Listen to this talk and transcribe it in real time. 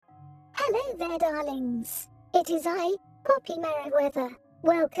Hello there, darlings. It is I, Poppy Merriweather.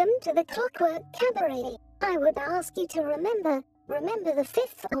 Welcome to the Clockwork Cabaret. I would ask you to remember the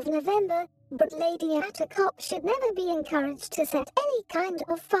 5th of November, but Lady Attercop should never be encouraged to set any kind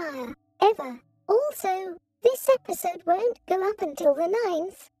of fire, ever. Also, this episode won't go up until the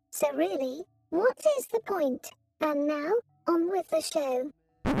 9th, so really, what is the point? And now, on with the show.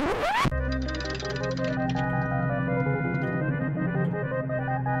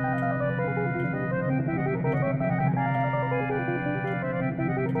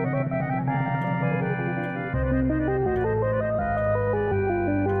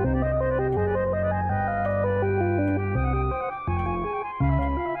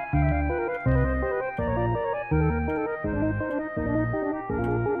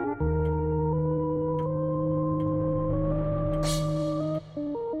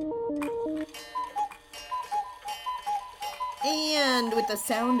 And with the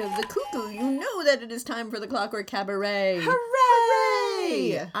sound of the cuckoo, you know that it is time for the Clockwork Cabaret.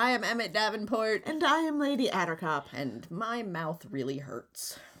 Hooray! I am Emmett Davenport. And I am Lady Attercop. And my mouth really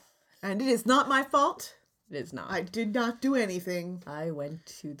hurts. And it is not my fault. It is not. I did not do anything. I went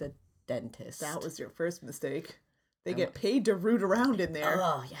to the dentist. That was your first mistake. They get paid to root around in there.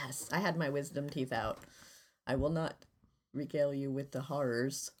 Oh, yes. I had my wisdom teeth out. I will not regale you with the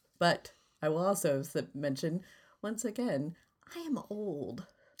horrors, but I will also mention, once again, I am old.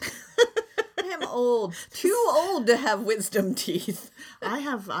 I am old. Too old to have wisdom teeth. I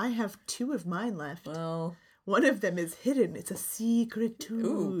have two of mine left. Well, one of them is hidden. It's a secret tooth.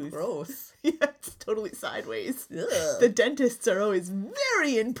 ooh, gross. Yeah, it's totally sideways. Ugh. The dentists are always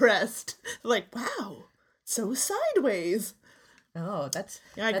very impressed. Like, wow, so sideways. Oh, that's...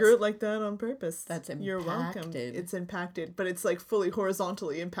 Yeah, I grew it like that on purpose. That's impacted. You're welcome. It's impacted, but it's like fully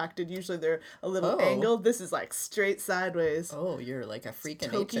horizontally impacted. Usually they're a little Oh. angled. This is like straight sideways. Oh, you're like a freak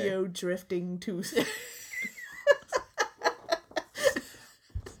of Tokyo nature. drifting tooth.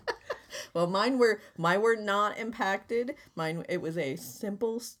 Well, mine were not impacted. It was a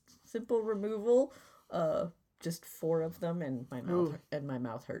simple removal. Just 4 of them, and my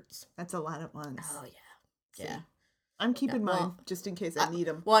mouth hurts. That's a lot at once. Oh yeah, yeah. I'm keeping Yeah, well, mine just in case I need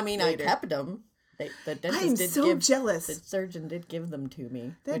them. Well, I mean, later. I kept them. The dentist I'm did so jealous. The surgeon did give them to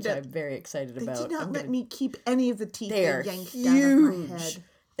me, They which did- I'm very excited They about. did not I'm let gonna- me keep any of the teeth They are they yanked down of my huge. head.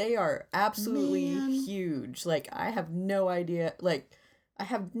 They are absolutely Man. huge. Like, I have no idea. Like, I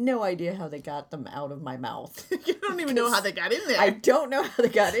have no idea how they got them out of my mouth. You don't even know how they got in there. I don't know how they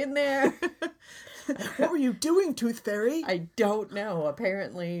got in there. What were you doing, Tooth Fairy? I don't know.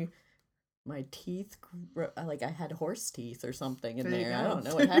 Apparently, my teeth, like I had horse teeth or something in There you there. I go. don't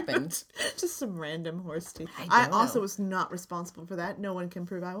know what happened. Just some random horse teeth. I I don't also know. was not responsible for that. No one can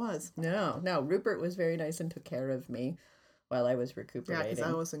prove I was. No. Rupert was very nice and took care of me while I was Yeah, recuperating. because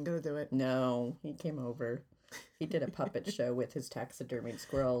I wasn't going to do it. No, he came over. He did a puppet show with his taxidermied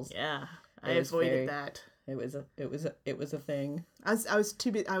squirrels. Yeah, I It was avoided very- that. It was a thing. I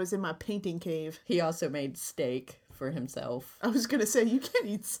was in my painting cave. He also made steak for himself. I was gonna say you can't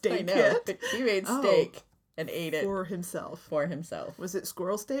eat I steak know. yet. He made Oh. steak and ate it For himself. for himself. Was it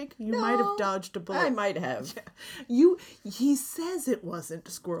squirrel steak? You might have No, dodged a bullet. I might have. He says it wasn't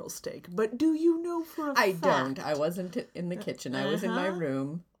squirrel steak, but do you know for a I fact? don't. I wasn't in the kitchen. I was in my Uh-huh.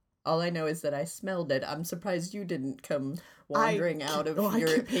 room. All I know is that I smelled it. I'm surprised you didn't come wandering out of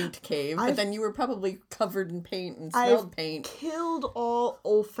your paint cave. But then you were probably covered in paint and smelled I've paint. killed all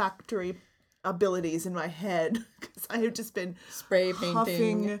olfactory abilities in my head because I have just been Spray painting.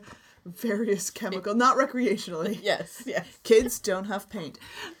 huffing various chemical, not recreationally. Yes. Kids don't have paint,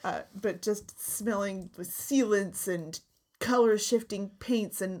 but just smelling with sealants and color shifting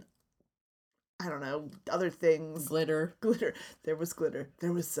paints and I don't know, other things. Glitter. Glitter. There was glitter.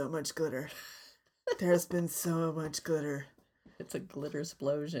 There was so much glitter. There's been so much glitter. It's a glitter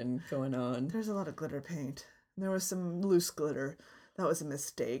explosion going on. There's a lot of glitter paint. There was some loose glitter. That was a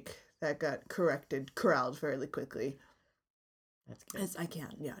mistake. That got corralled fairly quickly. That's good. I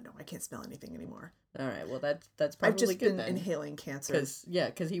can't smell anything anymore. All right. Well, that's probably I've just good been then. inhaling cancer.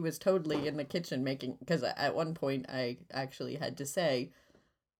 Because he was totally in the kitchen making. Because at one point I actually had to say,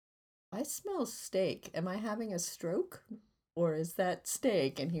 I smell steak. Am I having a stroke, or is that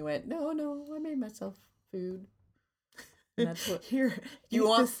steak? And he went, No, I made myself food. And that's what Here, you eat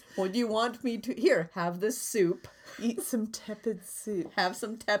want. this- Would you want me to? Here, have this soup. eat some tepid soup. Have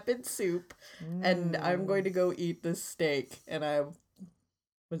some tepid soup, and I'm going to go eat this steak. And I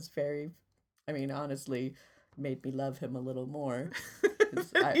was very, I mean, honestly, made me love him a little more.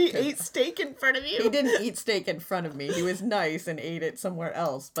 He ate steak in front of you. He didn't eat steak in front of me. He was nice and ate it somewhere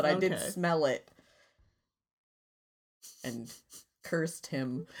else, but I did Okay. smell it. And cursed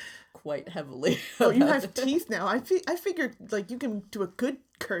him quite heavily. Oh, you about have it. teeth now. I figured like you can do a good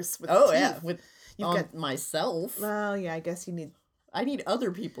curse with Oh teeth. yeah, with You've on got- myself. Well, yeah, I guess you need. I need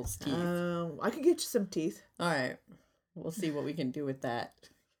other people's teeth. I could get you some teeth. All right, we'll see what we can do with that.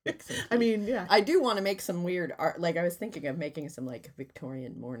 I mean, yeah. I do want to make some weird art. Like I was thinking of making some like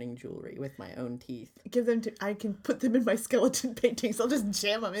Victorian morning jewelry with my own teeth. Give them to. I can put them in my skeleton paintings. I'll just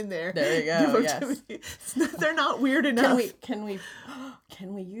jam them in there. There you Give go. 'em Yes. to me. They're not weird enough. Can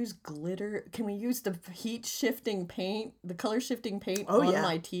we use glitter? Can we use the heat shifting paint, the color shifting paint Oh, on yeah.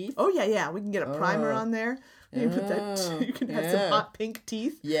 my teeth? Oh yeah. We can get a primer Oh. on there. You can put that. You can have some Yeah. hot pink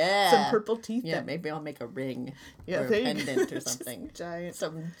teeth. Yeah. Some purple teeth. Yeah, that- maybe I'll make a ring Yeah, or a there you go. pendant or Just something. giant.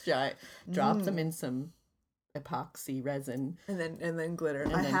 Some giant. Drop them in some epoxy resin. And then glitter.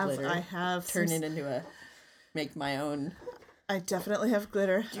 And I then have. glitter. I have. Turn some- it into a. Make my own. I definitely have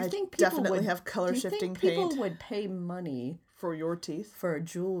glitter. Do you I think people definitely would, have color do you shifting think people paint would pay money for your teeth. for a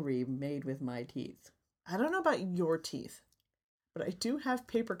jewelry made with my teeth? I don't know about your teeth, but I do have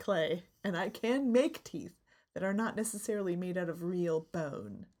paper clay, and I can make teeth that are not necessarily made out of real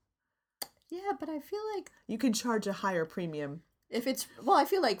bone. Yeah, but I feel like You can charge a higher premium. if it's I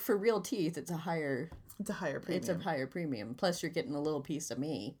feel like for real teeth, it's a higher premium. Plus, you're getting a little piece of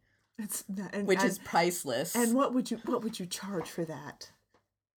me, It's not, and, which and, is priceless. And what would you charge for that?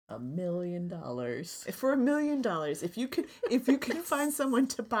 $1 million. For $1 million, if you can find someone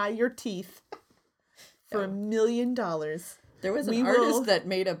to buy your teeth for $1 million, There was we an artist will- that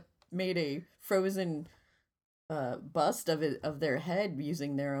made a frozen bust of their head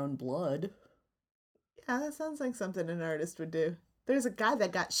using their own blood. yeah, that sounds like something an artist would do. There's a guy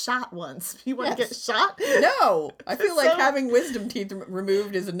that got shot once. You want to get Yes. shot? No, I feel like So- having wisdom teeth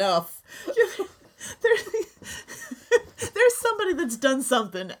removed is enough. There's somebody that's done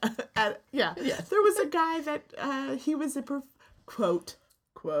something. Yes. There was a guy that he was a quote.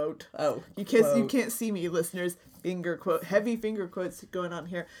 Oh, You can't see me, listeners. Heavy finger quotes going on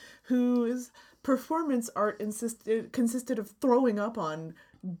here. Whose performance art consisted of throwing up on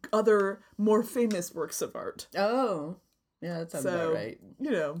other more famous works of art. Oh, yeah, that sounds about right.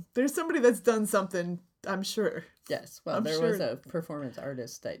 There's somebody that's done something. I'm sure. Yes, well, I'm there sure- was a performance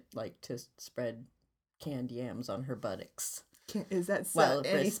artist that liked to spread canned yams on her buttocks. Is that Well, Annie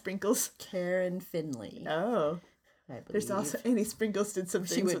there's- Sprinkles? Karen Finley, Oh, I believe. there's also Annie Sprinkles did some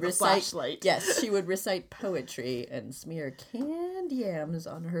She things would with a recite. flashlight. Yes, she would recite poetry and smear canned yams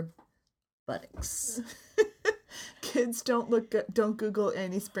on her buttocks. Kids, don't Google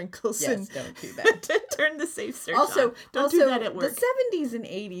Annie Sprinkles Yes, and don't do that. turn the safe search Also, on. Don't do that at work. The 70s and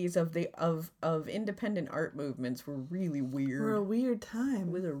 80s of independent art movements were really weird. For a weird It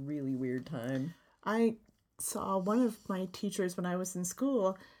time. was a really weird time. I saw one of my teachers when I was in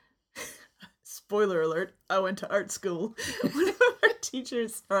school. Spoiler alert, I went to art school. One of our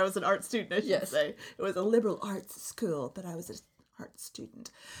teachers, or I was an art student, I should Yes. say. It was a liberal arts school, but I was an art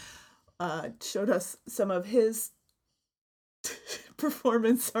student. Showed us some of his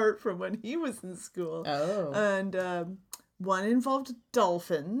performance art from when he was in school. Oh. And one involved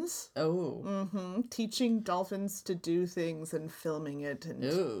dolphins. Oh. Teaching dolphins to do things and filming it, and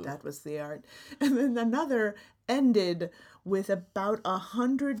Ooh. that was the art. And then another ended with about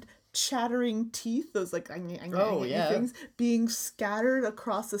 100 chattering teeth, those like Oh, yeah. things being scattered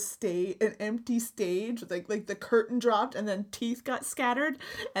across an empty stage. Like the curtain dropped and then teeth got scattered,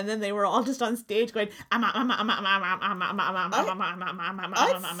 and then they were all just on stage going. Wait,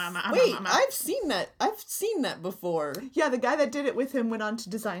 I've seen that. I've seen that before. Yeah, the guy that did it with him went on to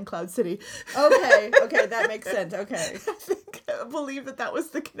design Cloud City. Okay, that makes sense. Okay. I believe that was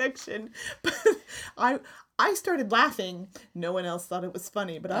the connection. But I started laughing. No one else thought it was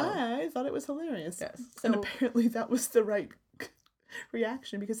funny, but I thought it was hilarious. Yes. And So- apparently that was the right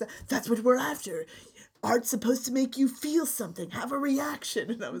reaction, because that's what we're after. Art's supposed to make you feel something, have a reaction.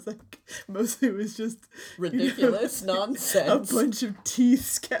 And I was like, mostly it was just Ridiculous nonsense. A bunch of teeth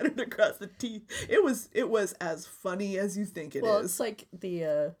scattered across the teeth. It was as funny as you think it is. Well, it's like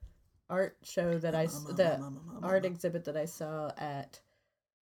the art show that the art exhibit that I saw at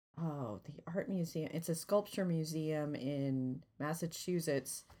the art museum. It's a sculpture museum in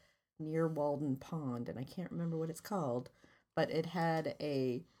Massachusetts near Walden Pond, and I can't remember what it's called, but it had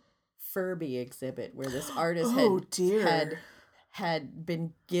a Furby exhibit where this artist had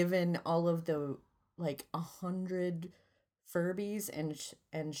been given all of the 100 Furbies,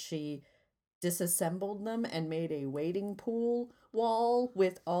 and she disassembled them and made a wading pool wall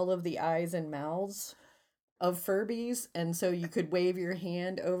with all of the eyes and mouths of Furbies, and so you could wave your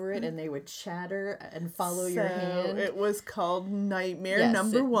hand over it and they would chatter and follow your hand. It was called Nightmare Yes,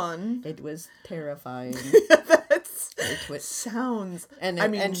 Number 1. It was terrifying. That's Sounds. And I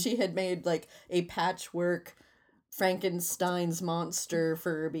mean, and she had made like a patchwork Frankenstein's monster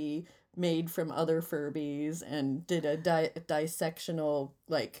Furby made from other Furbies, and did a dissectional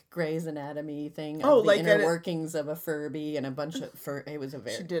like Grey's Anatomy thing of the inner workings of a Furby and a bunch of It was a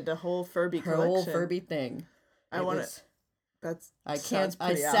very. She did a whole Furby collection. Whole Furby thing. That sounds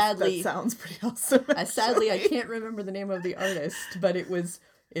pretty awesome. I can't remember the name of the artist, but it was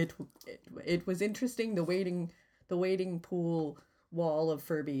interesting. The waiting pool wall of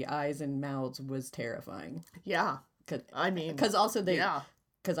Furby eyes and mouths was terrifying. Yeah. Because also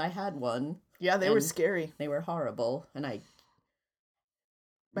because I had one. Yeah, they were scary. They were horrible, and I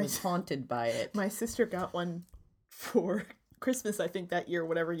was haunted by it. My sister got one for Christmas, I think that year,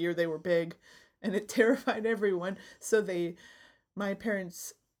 whatever year they were big, and it terrified everyone. So my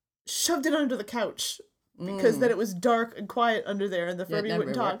parents shoved it under the couch because then it was dark and quiet under there, and the Furby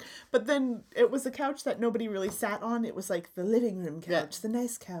wouldn't talk. But then it was a couch that nobody really sat on. It was like the living room couch, the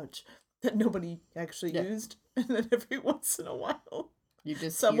nice couch that nobody actually used. And then every once in a while,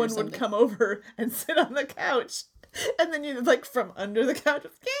 someone would come over and sit on the couch, and then you'd like from under the couch,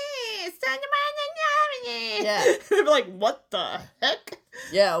 yeah, they'd be like, "What the heck?"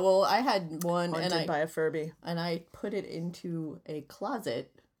 Yeah, well, I had one, haunted by a Furby, and I put it into a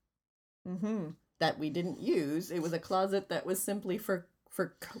closet Mm-hmm. that we didn't use. It was a closet that was simply for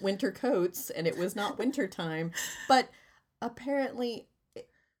winter coats, and it was not winter time. But apparently,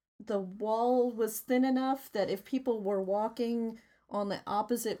 the wall was thin enough that if people were walking on the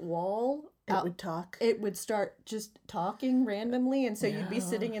opposite wall, it would talk. It would start just talking randomly, and so you'd be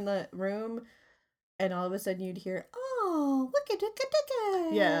sitting in the room, and all of a sudden you'd hear, "Oh, look at it!"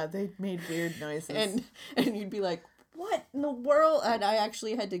 Yeah, they made weird noises, and you'd be like, "What in the world?" And I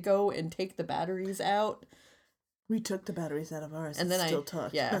actually had to go and take the batteries out. We took the batteries out of ours, and then still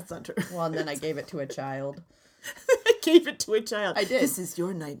talked. Yeah, that's not true. Well, and then I gave it to a child. I gave it to a child. I did. This is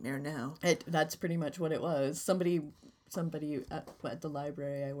your nightmare now. That's pretty much what it was. Somebody at the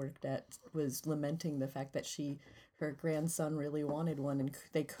library I worked at was lamenting the fact that her grandson really wanted one, and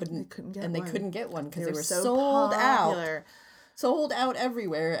they couldn't get one because they were so sold popular. out. Sold out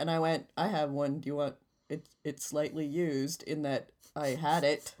everywhere. And I went, "I have one. Do you want it? It's slightly used in that I had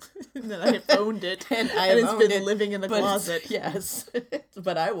it." And then I owned it. and it's been living in the closet. Yes.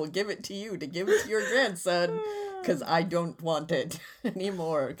 But I will give it to you to give it to your grandson, because I don't want it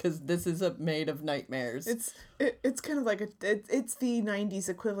anymore, because this is made of nightmares. It's kind of like it's the 90s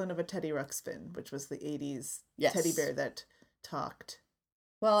equivalent of a Teddy Ruxpin, which was the 80s teddy bear that talked.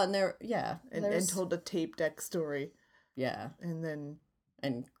 Well, and told a tape deck story. Yeah. And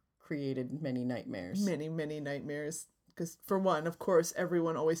created many nightmares. Many, many nightmares. Because, for one, of course,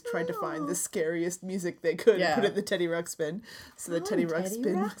 everyone always tried to find the scariest music they could and put it in the Teddy Ruxpin. So the Teddy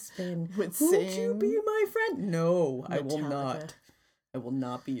Ruxpin would sing. Won't you be my friend? No, Metallica. I will not. I will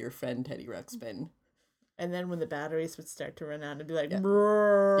not be your friend, Teddy Ruxpin. And then when the batteries would start to run out, it'd be like,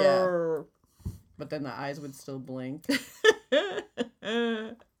 yeah. But then the eyes would still blink.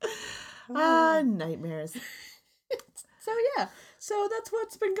 Nightmares. So that's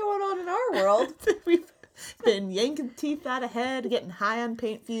what's been going on in our world. We've been yanking teeth out of head, getting high on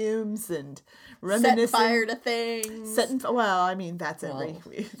paint fumes, and reminiscing. Set fire to things. That's every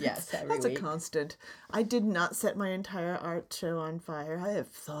week. Yes, that's a constant. I did not set my entire art show on fire. I have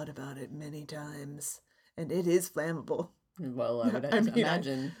thought about it many times, and it is flammable. Well, I would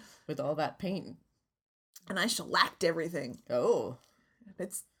imagine with all that paint. And I shellacked everything. Oh.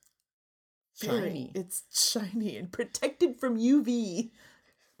 It's shiny. It's shiny and protected from UV.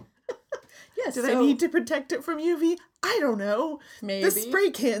 Yes. Did I need to protect it from UV? I don't know. Maybe. The spray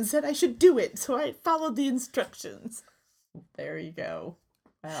can said I should do it, so I followed the instructions. There you go.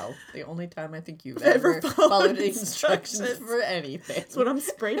 Wow. The only time I think you've ever followed the instructions for anything. That's what I'm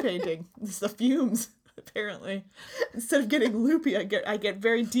spray painting. It's the fumes, apparently. Instead of getting loopy, I get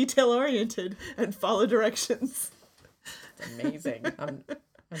very detail oriented and follow directions. It's amazing.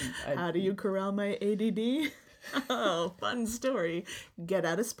 How do you corral my ADD? Oh, fun story. Get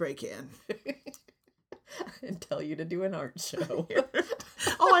out a spray can. And tell you to do an art show.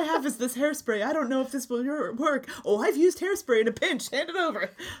 All I have is this hairspray. I don't know if this will work. Oh, I've used hairspray in a pinch. Hand it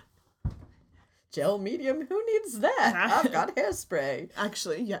over. Gel medium? Who needs that? I've got hairspray.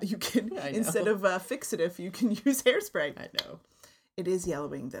 Actually, yeah, you can. Instead of fixative, you can use hairspray. I know. It is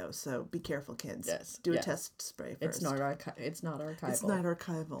yellowing, though, so be careful, kids. Yes. Do a test spray first. It's not archival. It's not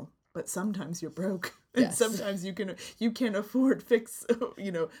archival. But sometimes you're broke. Yes. And sometimes you can afford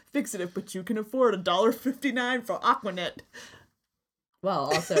fixative, but you can afford $1.59 for Aquanet.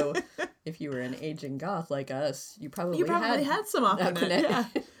 Well, also, if you were an aging goth like us, you probably had some Aquanet.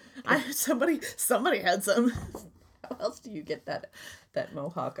 Yeah. Somebody had some. How else do you get that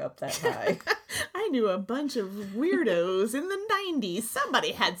mohawk up that high? I knew a bunch of weirdos in the 90s.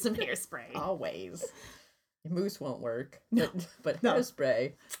 Somebody had some hairspray. Always. Mousse won't work. No. But No.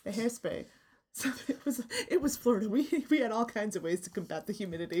 hairspray. The hairspray. So it was Florida. We had all kinds of ways to combat the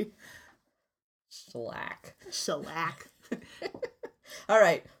humidity. Shellac. All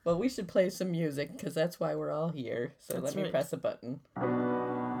right. Well, we should play some music because that's why we're all here. So That's let me right. press a button.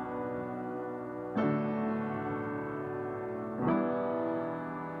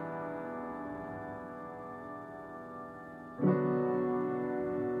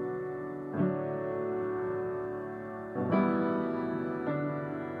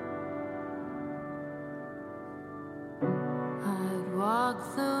 I'd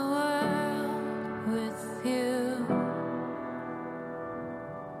walk the world with you.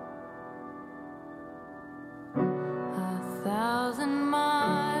 1,000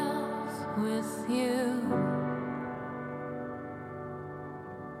 miles with you.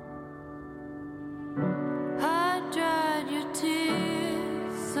 I'd dry your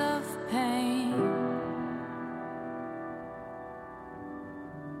tears of pain.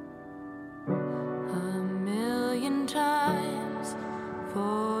 A million times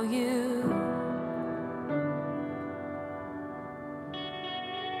for you.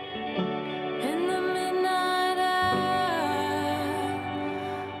 In the midnight hour,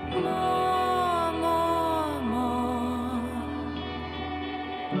 more.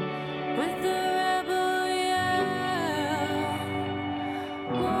 With the rebel yell,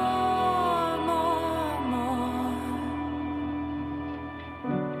 more.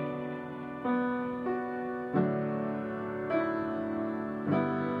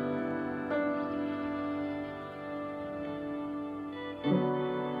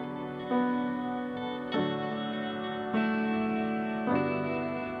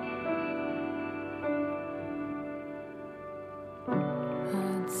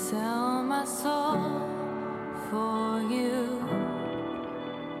 I'd sell my soul for you.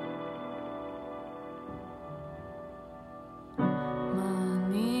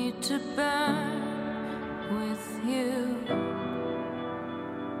 Money to burn with you.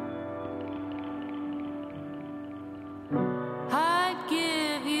 I'd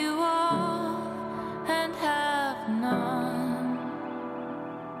give you all and have none.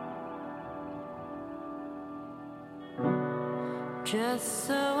 Just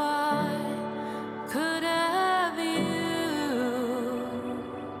so I could have you.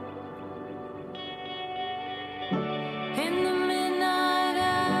 In the midnight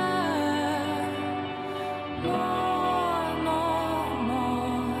hour,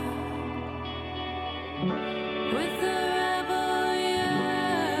 more. With the rebel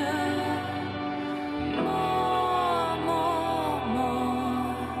yell,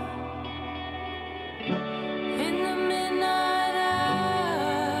 more. In the midnight hour,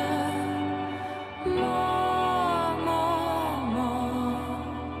 more.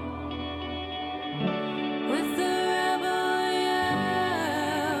 With the rebel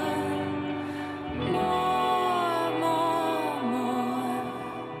yell, more.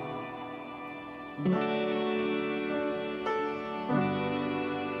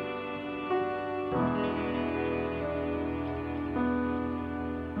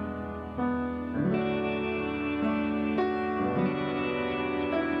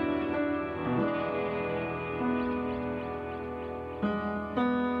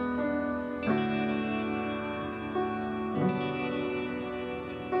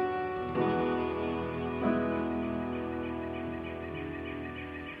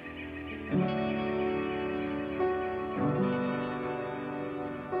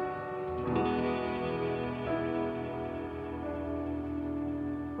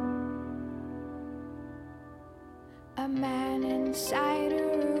 A man inside a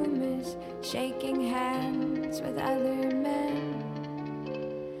room is shaking hands with other men.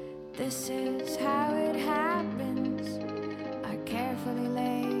 This is how it happens, our carefully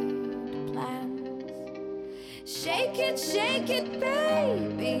laid plans. Shake it,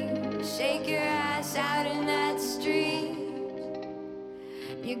 baby. Shake your ass out in that street.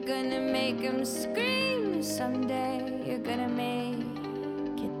 You're gonna make 'em scream someday. You're gonna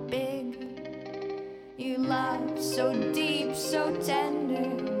make it big. You love so deep, so tender,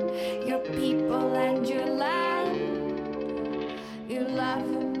 your people and your land. You love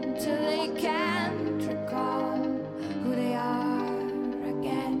them till they can't recall who they are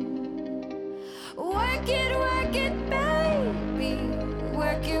again. Work it, baby.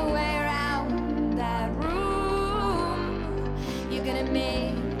 Work your way around that room. You're gonna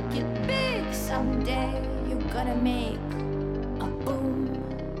make it big someday. You're gonna make a boom.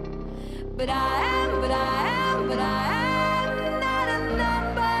 But I am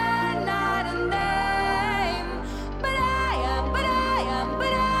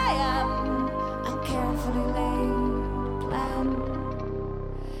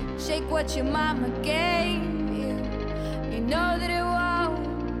what your mama gave you. You know that it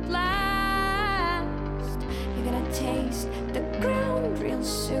won't last. You're gonna taste the ground real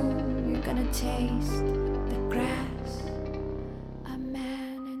soon. You're gonna taste the grass. A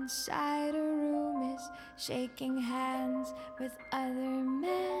man inside a room is shaking hands with other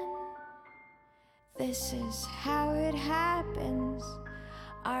men. This is how it happens,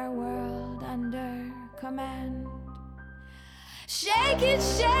 our world under command. Shake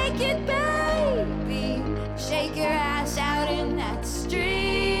it, baby. Shake your ass out in that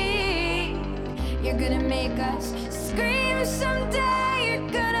street. You're gonna make us scream someday. You're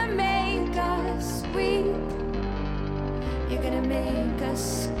gonna make us weep. You're gonna make us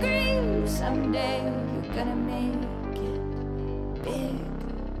scream someday. You're gonna make it big.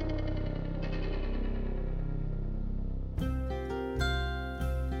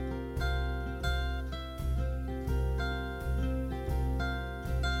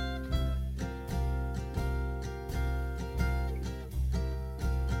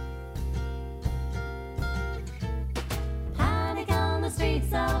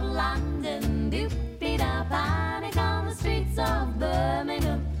 Streets of London, doop-be-da, panic on the streets of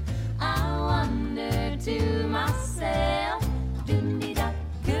Birmingham. I wonder to myself, doop-be-da,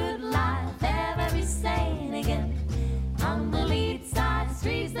 could life ever be sane again? On the lead side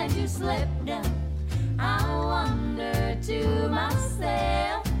streets that you slipped down, I wonder to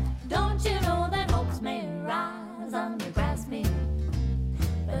myself, don't you know that hopes may rise on the grass field?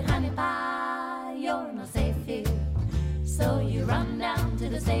 But honey pie, you're not safe here. So you run down to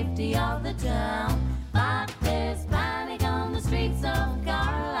the safety of the town. But there's panic on the streets of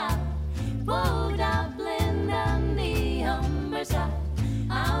Carlisle, Bow, Dublin, and the Humberside.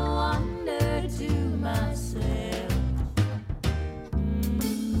 I wonder to myself,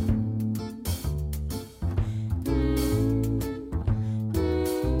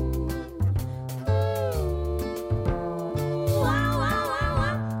 wow, wow, wow,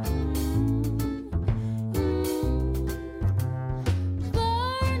 wow.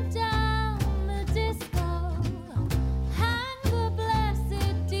 Burn down the disco, hang the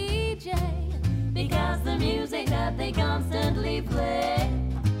blessed DJ, because the music that they constantly play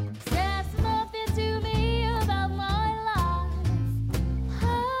says nothing to me about my life.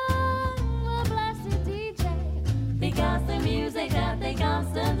 Hang the blessed DJ, because the music that they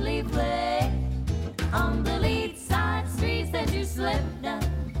constantly play on the lead side streets that you slip down,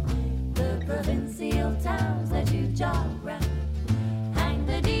 the provincial towns that you jog round. Hang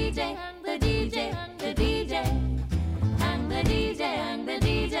the DJ, the DJ, the DJ. Hang the DJ, hang the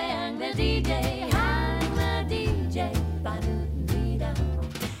DJ, hang the DJ. Hang the DJ, ba-doo-dee-da.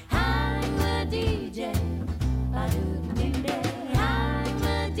 Hang the DJ, ba-doo-dee-da. Hang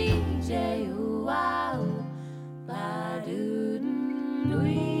the DJ, ooh-ah,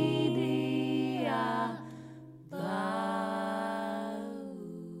 ba-doo-dee-da, ba.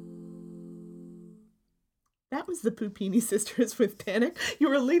 That was the Pupini Sisters with Panic. You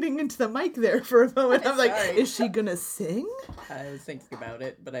were leaning into the mic there for a moment. I'm like, Sorry. is she gonna sing? I was thinking about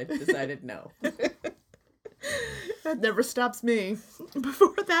it, but I decided no. That never stops me.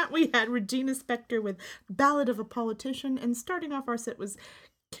 Before that, we had Regina Spektor with Ballad of a Politician, and starting off our set was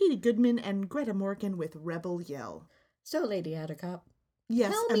Katie Goodman and Greta Morgan with Rebel Yell. So, Lady Attercop,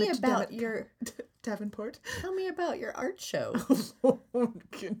 Yes, tell me Emmett about your Davenport. art show. Oh,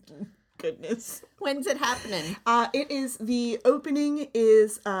 goodness. When's it happening? It is, the opening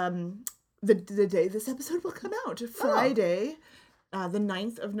is the day this episode will come out, Friday, the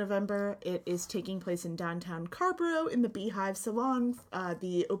 9th of November. It is taking place in downtown Scarborough in the Beehive Salon.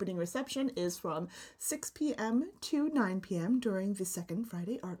 The opening reception is from 6 p.m. to 9 p.m. during the second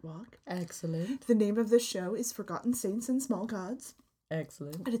Friday Art Walk. Excellent. The name of the show is Forgotten Saints and Small Gods,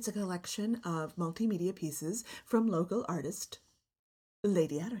 Excellent. and it's a collection of multimedia pieces from local artist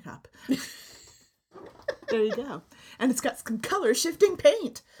Lady Attercop. There you go. And it's got some color shifting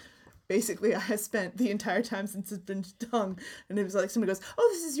paint. Basically, I have spent the entire time since it's been hung, and it was like somebody goes, "Oh,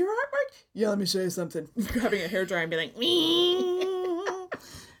 this is your artwork? Yeah, let me show you something." Grabbing a hairdryer and being like,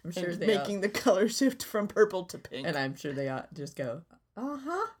 I'm sure and they making the color shift from purple to pink. and I'm sure they ought just go,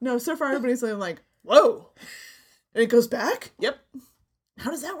 uh-huh. No, so far everybody's like, "Whoa," and it goes back. Yep. How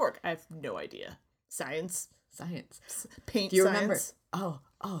does that work? I have no idea. Science, Science. paint. Do you science. remember?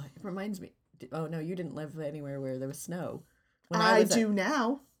 Oh, it reminds me. Oh, no, you didn't live anywhere where there was snow. I do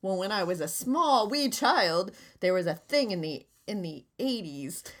now. Well, when I was a small wee child, there was a thing in the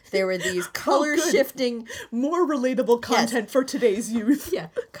 80s. There were these color good. shifting, More relatable content for today's youth. yeah,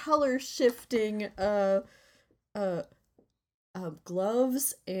 color shifting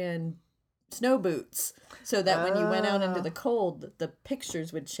gloves and snow boots, so that when you went out into the cold, the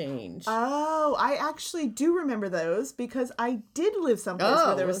pictures would change. Oh, I actually do remember those because I did live someplace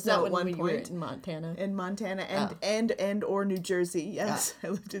where there was snow at one point in Montana. in Montana and or New Jersey. Yes, I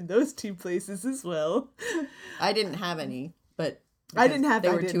lived in those two places as well. I didn't have any, but I didn't have they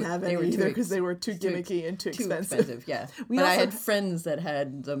any were either because they were too gimmicky and too expensive. Yeah, We but I also had friends that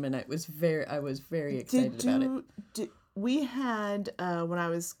had them, and I was very excited about it. We had when I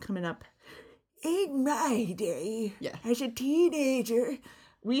was coming up in my day, Yeah. as a teenager,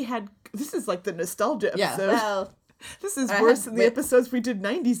 we had. This is like the nostalgia episode. Yeah, well, this is I worse had than the episodes we did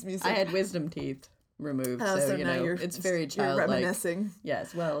 90s music. I had wisdom teeth removed, Oh, so now you know you're, it's very you're childlike. reminiscing.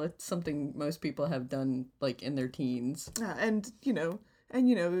 Yes, well, it's something most people have done like in their teens. And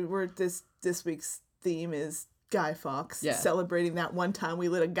we're this week's theme is Guy Fawkes, Yeah. celebrating that one time we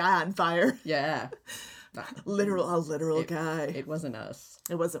lit a guy on fire. Yeah, A literal guy. it wasn't us.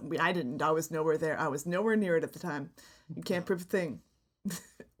 It wasn't. I didn't. I was nowhere there. I was nowhere near it at the time. You can't prove a thing.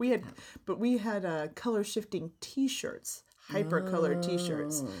 we had color shifting T-shirts, hyper colored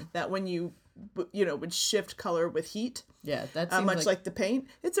T-shirts that when you would shift color with heat. Yeah, that seems Much like the paint.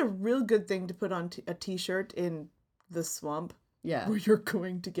 It's a real good thing to put on a T-shirt in the swamp yeah, where you're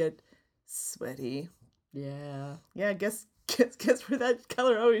going to get sweaty. yeah, Yeah, guess where that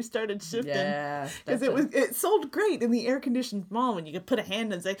color always started shifting. yeah. Because it sold great in the air conditioned mall when you could put a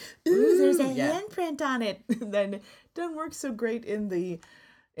hand and say, "Ooh, there's a yeah. handprint on it." Then it doesn't work so great in what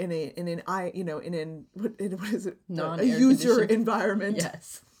is it? A Non-air user conditioned. environment.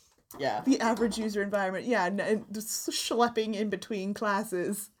 Yes. Yeah. The average user environment. Yeah, and just schlepping in between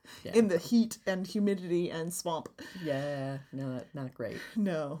classes Yeah. in the heat and humidity and swamp. Yeah. No, not great.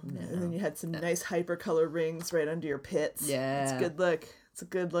 No. And then you had some nice hypercolor rings right under your pits. Yeah. It's a good look. It's a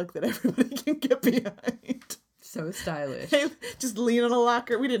good look that everybody can get behind. So stylish. Hey, just lean on a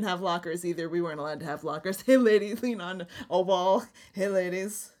locker. We didn't have lockers either. We weren't allowed to have lockers. Hey, ladies, lean on a wall. Hey,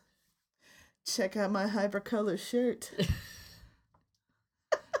 ladies, check out my hypercolor shirt.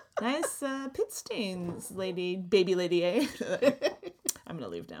 Nice pit stains, baby lady A. I'm gonna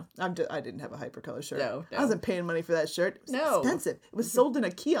leave now. I didn't have a hypercolor shirt. No. I wasn't paying money for that shirt. It was No. expensive. It was sold in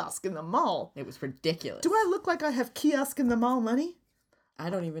a kiosk in the mall. It was ridiculous. Do I look like I have kiosk in the mall money? I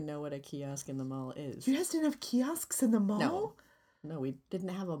don't even know what a kiosk in the mall is. You guys didn't have kiosks in the mall? No, we didn't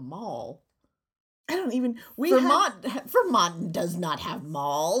have a mall. I don't even. Vermont does not have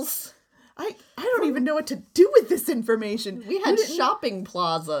malls. I don't even know what to do with this information. We had shopping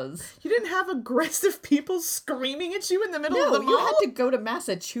plazas. You didn't have aggressive people screaming at you in the middle of No, the mall? you had to go to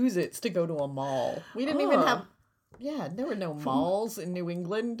Massachusetts to go to a mall. We didn't even have. Yeah, there were no malls in New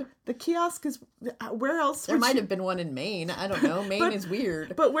England. The kiosk is... Where else There would might you... have been one in Maine. I don't know. Maine is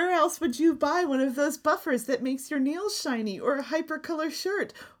weird. But where else would you buy one of those buffers that makes your nails shiny, or a hypercolor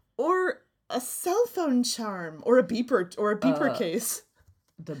shirt, or a cell phone charm, or a beeper case?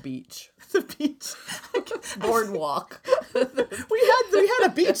 The beach. The beach. Boardwalk. we had a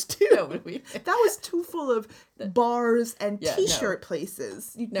beach too. No, That was too full of bars and Yeah, T-shirt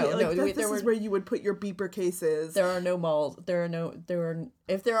places. No, this there is were- where you would put your beeper cases. There are no malls.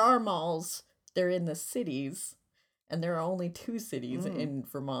 If there are malls, they're in the cities. And there are only 2 cities in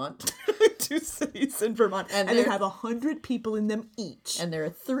Vermont. 2 cities in Vermont, and they have 100 people in them each. And they're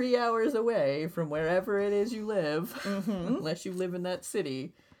 3 hours away from wherever it is you live, unless you live in that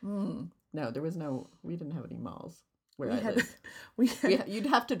city. No, we didn't have any malls where I lived. You'd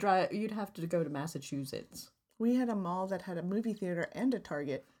have to go to Massachusetts. We had a mall that had a movie theater and a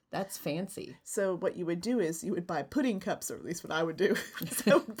Target. That's fancy. So what you would do is you would buy pudding cups, or at least what I would do.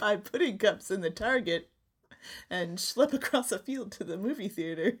 So I would buy pudding cups in the Target and schlep across a field to the movie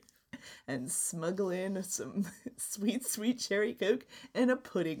theater and smuggle in some sweet cherry Coke and a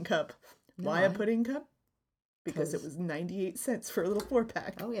pudding cup. Why a pudding cup? Because it was 98 cents for a little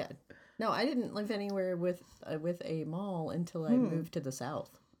 4-pack. Oh yeah. No, I didn't live anywhere with a mall until I moved to the South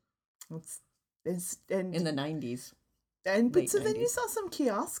And in the 90s. but late so then you 90s. saw some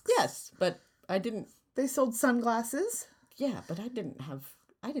kiosks. Yes, but I didn't. They sold sunglasses. Yeah, but I didn't have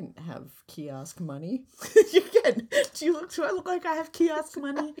kiosk money. Again, do I look like I have kiosk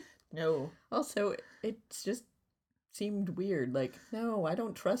money? No. Also, it just seemed weird. Like, no, I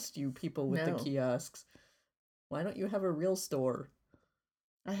don't trust you people with No. the kiosks. Why don't you have a real store?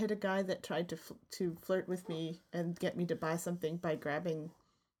 I had a guy that tried to flirt with me and get me to buy something by grabbing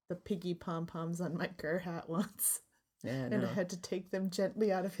the piggy pom-poms on my Ger hat once. Yeah, And no. I had to take them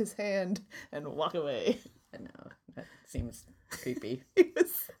gently out of his hand and walk away. No, that seems creepy. He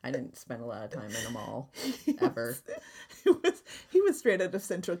was I didn't spend a lot of time in a mall, ever. He was straight out of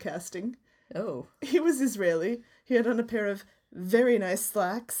Central Casting. Oh, He was Israeli. He had on a pair of very nice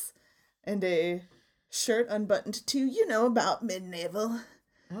slacks, and a shirt unbuttoned to, about mid-navel.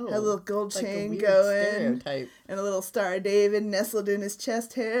 Oh, Had a little gold like a chain weird going. stereotype. And a little Star of David nestled in his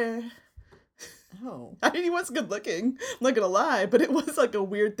chest hair. Oh. I mean, he was good looking. I'm not gonna lie, but it was like a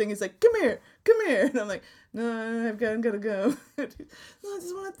weird thing. He's like, come here. And I'm like, no, I'm gotta go. No, I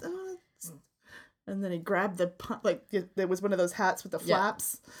just want to. And then he grabbed there was one of those hats with the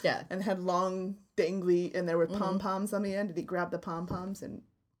flaps. Yeah. And had long dangly, and there were pom-poms on the end. And he grabbed the pom-poms and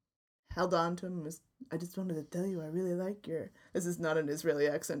held on to him. I just wanted to tell you I really like your... This is not an Israeli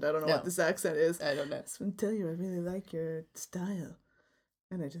accent. I don't know what this accent is. I don't know. I just want to tell you I really like your style.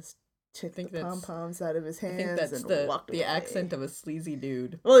 And I just took the pom-poms out of his hands I think that's and walked away. the accent of a sleazy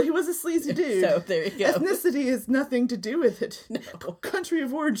dude. Well, he was a sleazy dude. So there you go. Ethnicity has nothing to do with it. No. Country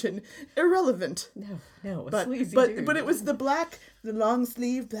of origin, irrelevant. No, Sleazy dude. But it was the long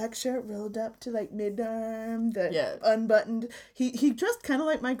sleeve black shirt rolled up to like mid-arm, unbuttoned. He dressed kind of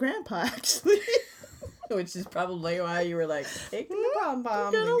like my grandpa, actually. Which is probably why you were like, taking the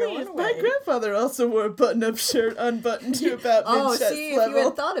pom-poms and Gonna going leave. away. My grandfather also wore a button-up shirt unbuttoned to about mid-chest see, level. if you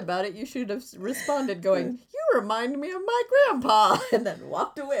had thought about it, you should have responded going, you remind me of my grandpa, and then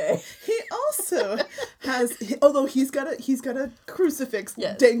walked away. He also has, although he's got a crucifix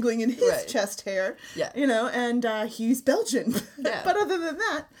dangling in his chest hair, and he's Belgian. Yeah. But other than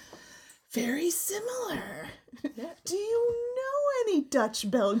that, very similar. Yeah. Do you know any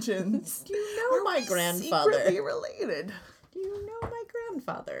Dutch Belgians? Do you know my grandfather? Secretly related. Do you know my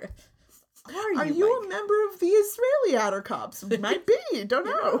grandfather? Are you a member of the Israeli outer cops? Might be. Don't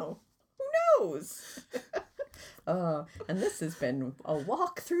know. Who knows? And this has been a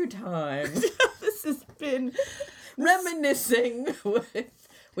walk through time. This has been reminiscing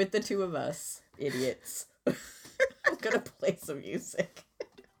with the two of us, idiots. I'm gonna play some music.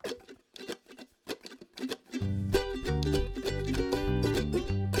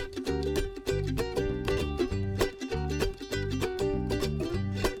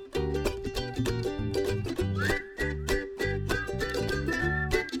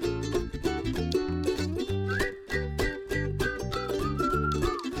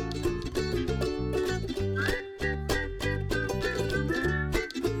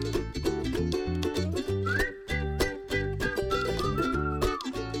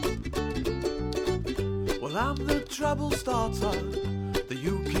 Well, I'm the trouble starter, the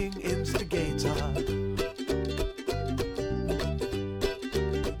you-king instigator.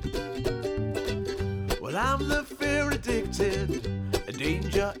 Well, I'm the fear addicted, a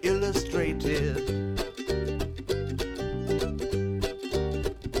danger illustrated.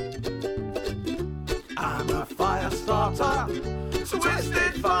 I'm a fire starter,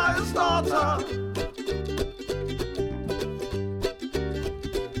 twisted fire starter.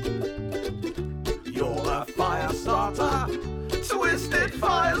 You're a fire starter, twisted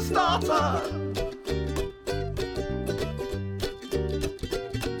fire starter.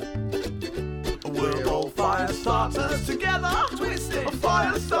 We're all fire starters together, twisted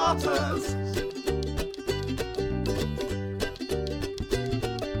fire starters.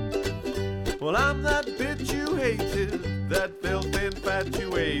 Well, I'm that bitch you hated, that filth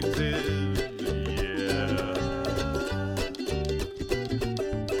infatuated. Yeah.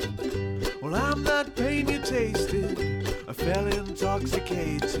 Well, I'm that pain you tasted, I fell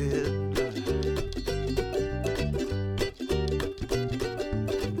intoxicated.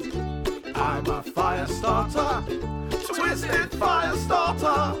 I'm a fire starter, twisted fire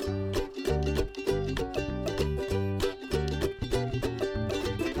starter.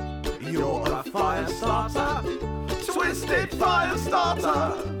 You're a fire starter, twisted fire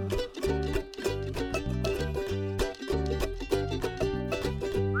starter.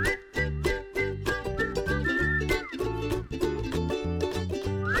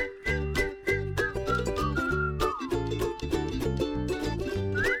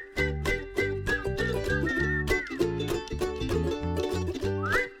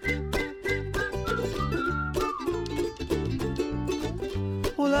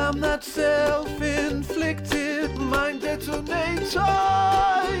 Well, I'm that self-inflicted mind detonator,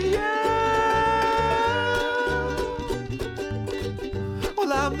 yeah.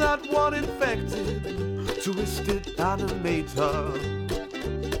 Well, I'm that one infected, twisted animator.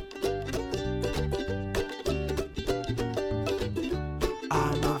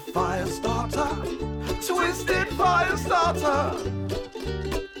 I'm a fire starter, twisted fire starter.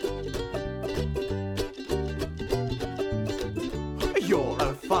 You're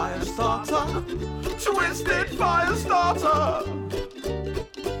a fire starter, twisted fire starter.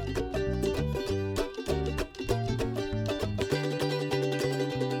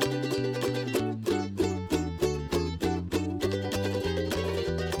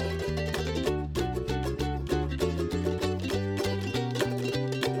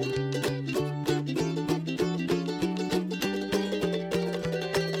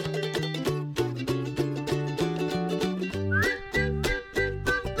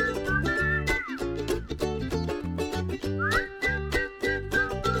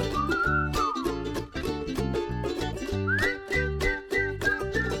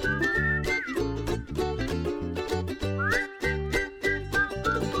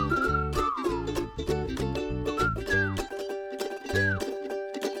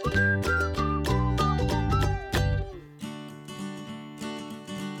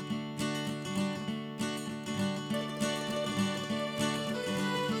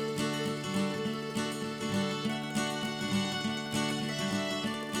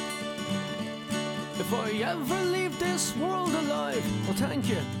 If I ever leave this world alive, well, thank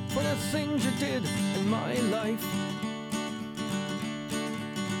you for the things you did in my life.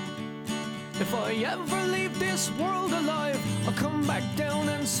 If I ever leave this world alive, I'll come back down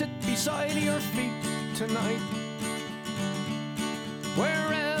and sit beside your feet tonight.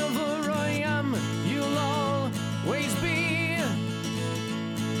 Wherever I am, you'll always be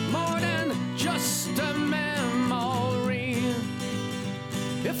more than just a memory.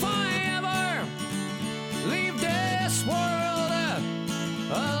 If I ever leave this world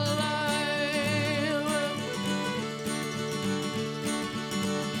alive,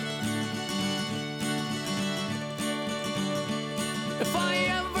 if I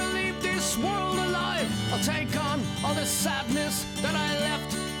ever leave this world alive, I'll take on all the sadness that I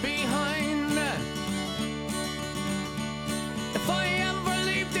left behind. If I ever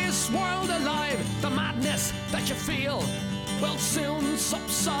leave this world alive, the madness that you feel will soon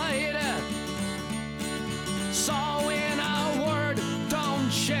subside. So in a word, don't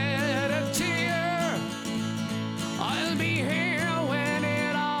shed a tear. I'll be here when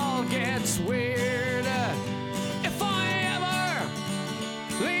it all gets weird. If I ever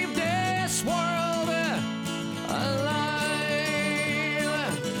leave this world alive.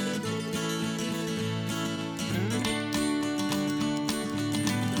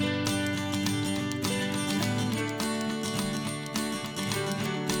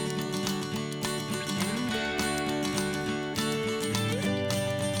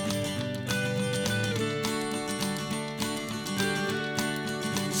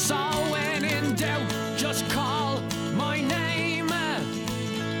 So when in doubt, just call my name.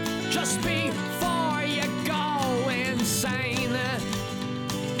 Just before you go insane.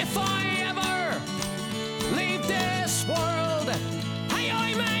 If I ever leave this world, hey,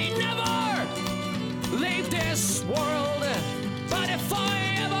 I may never leave this world. But if I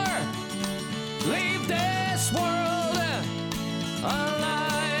ever leave this world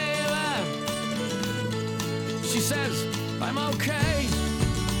alive, she says, I'm okay.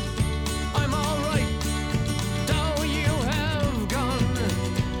 I'm alright, though you have gone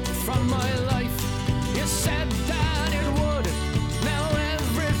from my life. You said that it would, now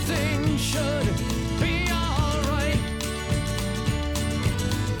everything should be alright.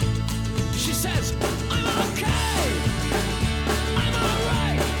 She says, I'm okay, I'm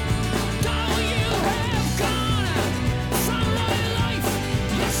alright, though you have gone from my life.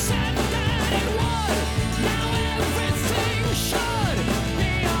 You said that it would, now everything should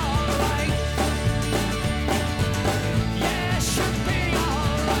be alright. Yeah, it should be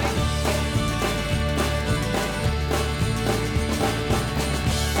alright.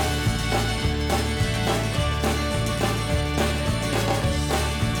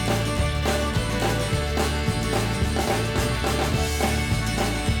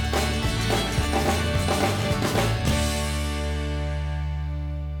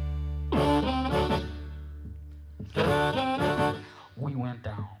 We went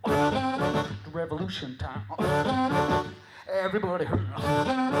down to Revolution Town. Everybody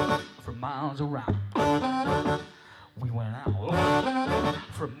heard for miles around. We went out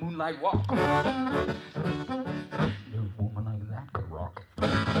for a moonlight walk. No woman like that could rock.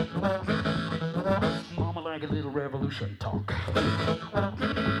 Mama like a little revolution talk.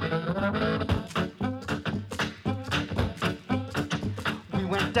 We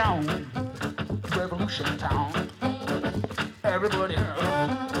went down to Revolution Town. Everybody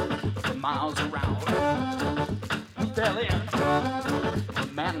heard for miles around. We fell in a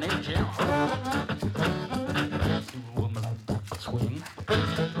man named Jim. A woman like that could swing.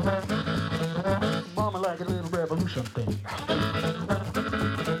 Mama like a little revolution thing.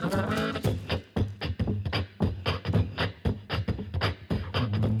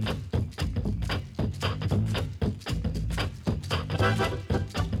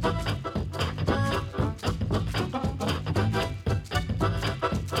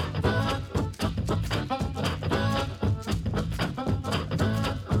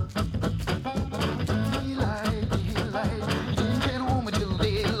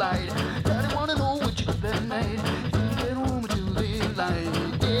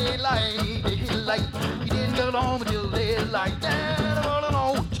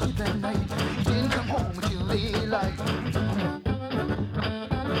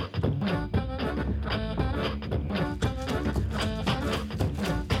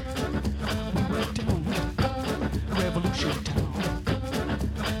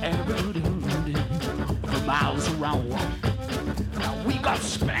 Miles around. Now we got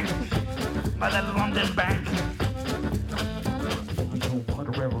spanked by that London bank. I know what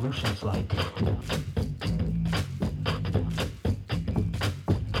a revolution's like.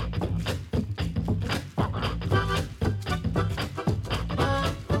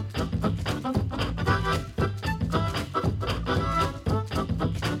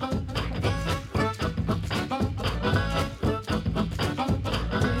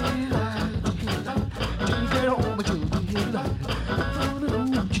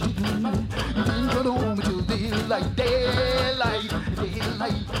 daylight, daylight,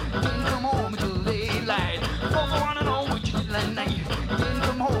 daylight. Didn't come home until daylight. Folks wanna know what you did last night. Didn't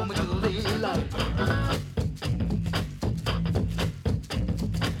come home until daylight.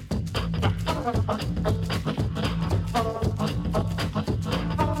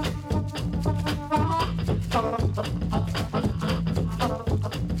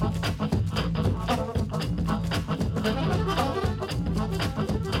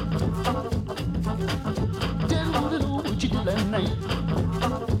 Didn't wanna know what you did last night.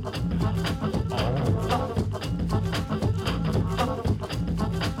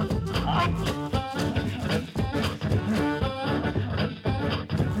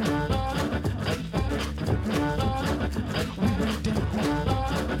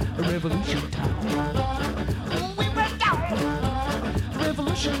 Revolution Town. We went down.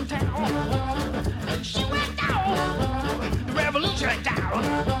 Revolution Town. She went down. Revolution Town.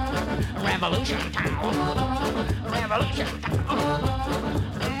 Revolution Town. Revolution Town.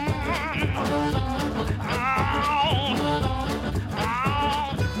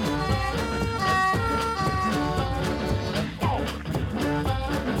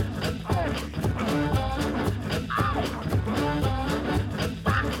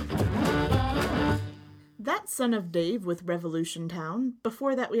 That Son of Dave with Revolution Town.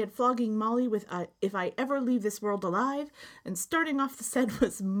 Before that, we had Flogging Molly with If I Ever Leave This World Alive. And starting off the set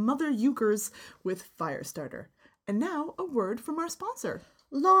was Mother Euchers with Firestarter. And now, a word from our sponsor.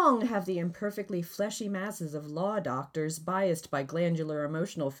 Long have the imperfectly fleshy masses of law doctors, biased by glandular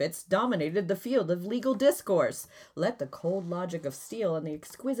emotional fits, dominated the field of legal discourse. Let the cold logic of steel and the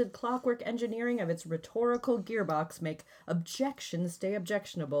exquisite clockwork engineering of its rhetorical gearbox make objections stay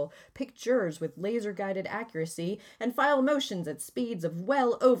objectionable, pick jurors with laser-guided accuracy, and file motions at speeds of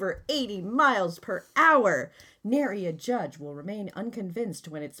well over 80 miles per hour. Nary a judge will remain unconvinced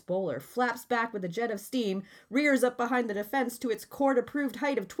when its bowler flaps back with a jet of steam, rears up behind the defense to its court-approved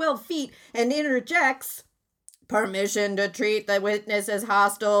height of 12 feet, and interjects, "Permission to treat the witness as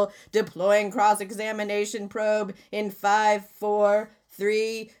hostile, deploying cross-examination probe in 5, 4,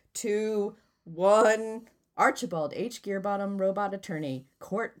 3, 2, 1. Archibald H. Gearbottom, robot attorney.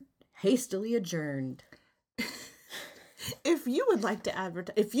 Court hastily adjourned." If you would like to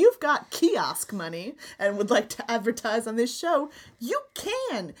advertise, if you've got kiosk money and would like to advertise on this show, you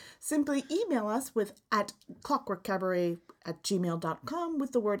can. Simply email us at clockworkcabaret@gmail.com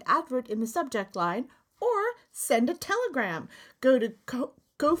with the word advert in the subject line, or send a telegram. Go to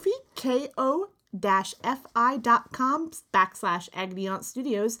Ko-fi, ko-fi.com/Agniont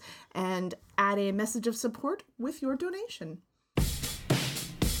Studios and add a message of support with your donation.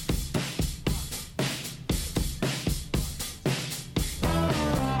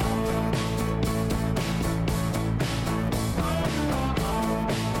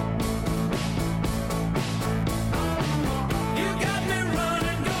 You got me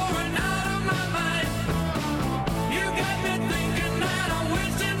running, going out of my mind. You got me thinking that I'm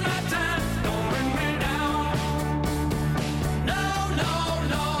wasting my time. Don't bring me down. No, no,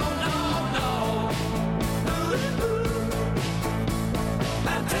 no, no, no. Ooh, ooh.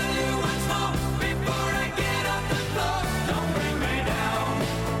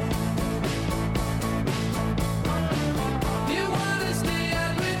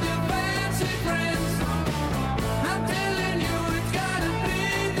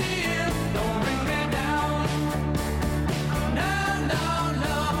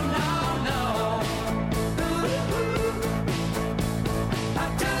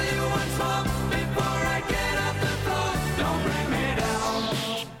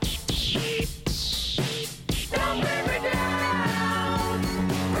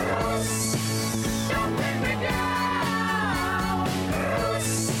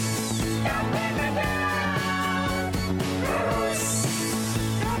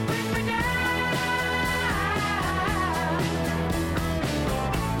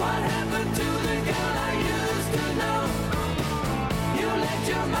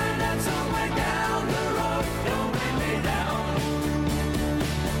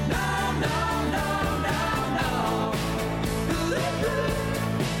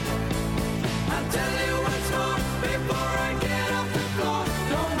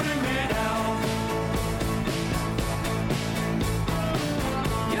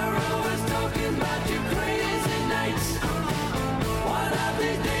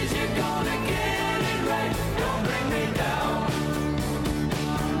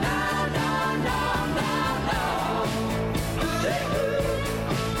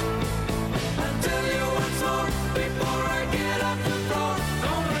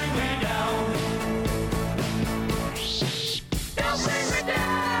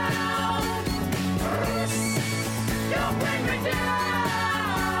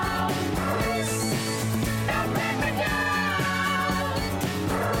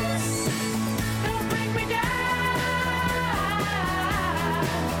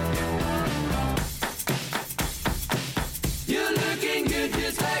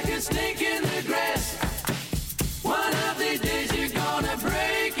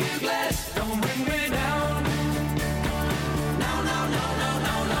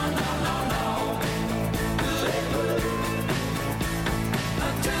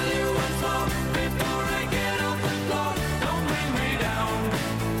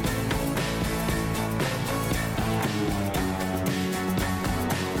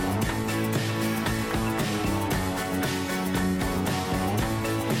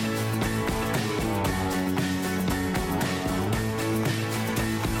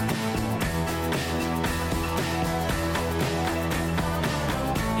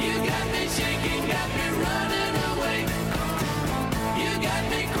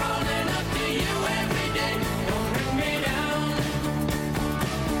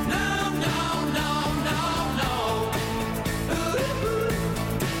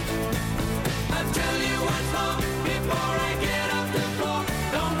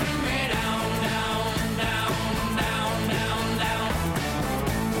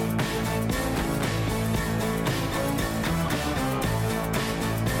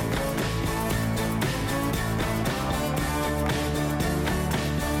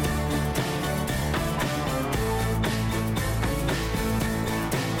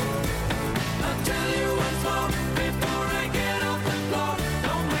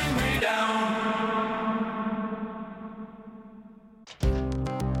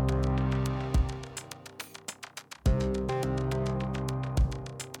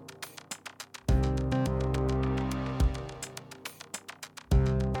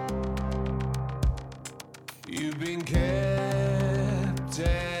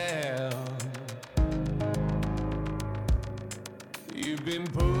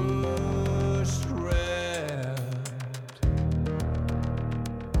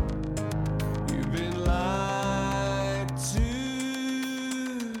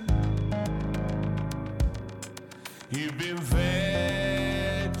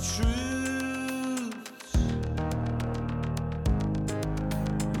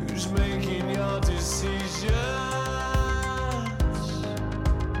 Who's making your decisions?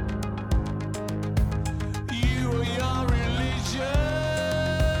 You or your religion?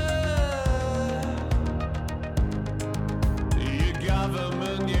 Your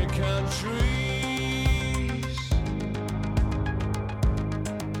government, your countries?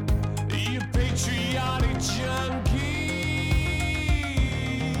 You patriotic junkies?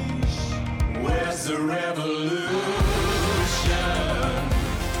 Where's the revolution?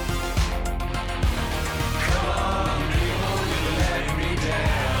 Come on, people, you're letting me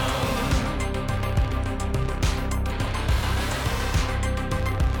down.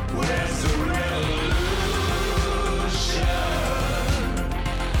 Where's the revolution?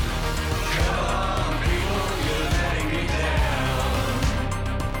 Come on, people, you're letting me down.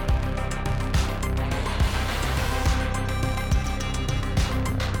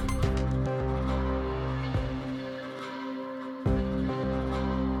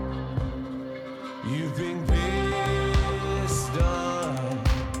 You've been pissed off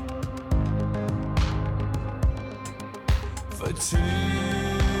for too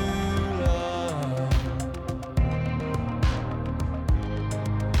long.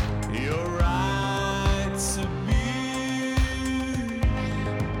 Your right to be,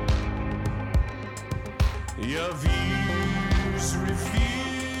 your views refused.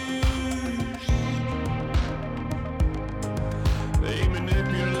 They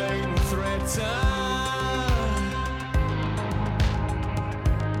manipulate and threaten.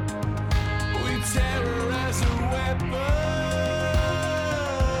 With terror as a weapon.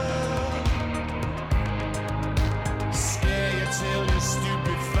 Scare you till you're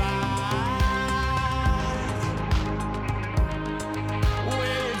stupefied.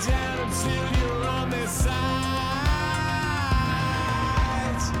 Weigh you down until you're on their side.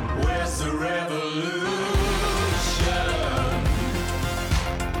 Where's the revolution?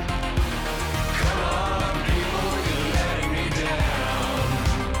 Come on, people, you're letting me down.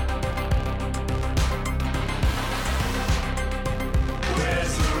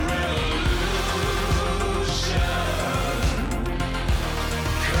 Where's the revolution?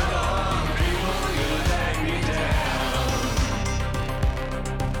 Come on, people, you're letting me down.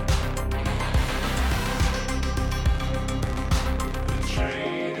 The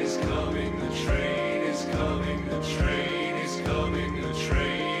train is coming, the train is coming, the train is coming, the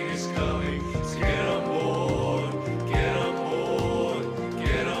train is coming. So get on board, get on board,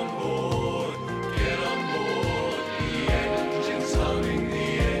 get on board, get on board. The engine's humming,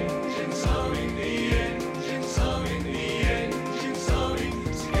 the engine's humming, the engine's humming, the engine's humming.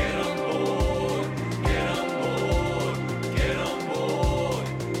 So get on board, get on board, get on board,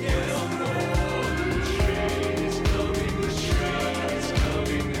 get on board. The train is coming, the train is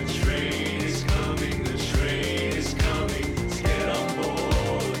coming, the train is coming, the train is coming. So get on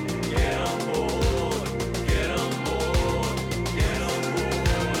board, get on board, get on board, get on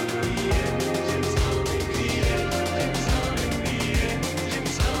board. The engine's humming, the engine's humming, the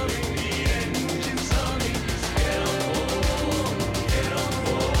engine's humming, the engine's humming. So get on board, get on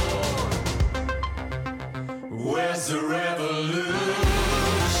board. Where's the revolution?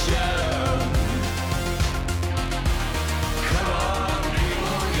 Come on,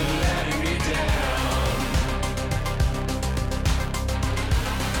 people, you're letting me down.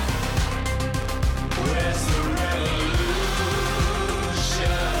 Where's the revolution?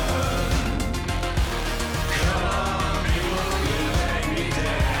 Come on, people, you're letting me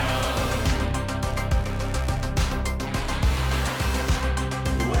down.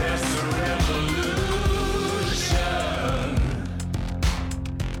 Where's the revolution?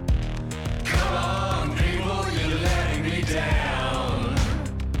 Come on, people, you're letting me down.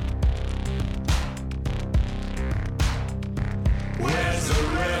 Where's the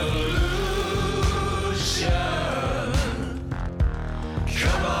revolution?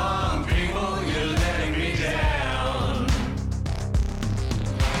 Come on, people, you're letting me down.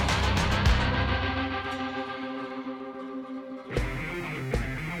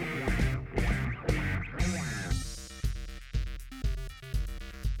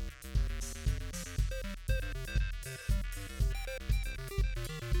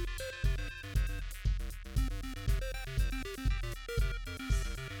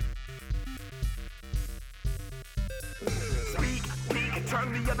 Speak, peek,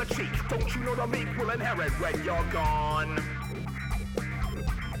 turn the other cheek. Don't you know the meek will inherit when you're gone?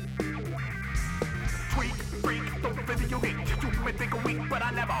 Tweak, freak, don't fit the unique. You may think I'm weak, but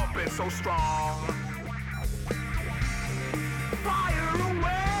I never been so strong. Fire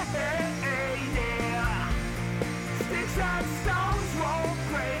away, yeah. Sticks and stones won't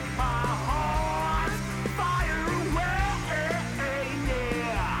break my heart. Fire away,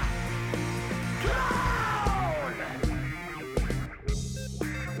 yeah.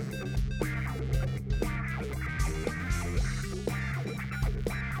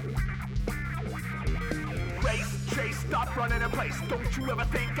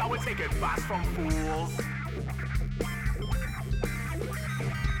 I would take advice from fools.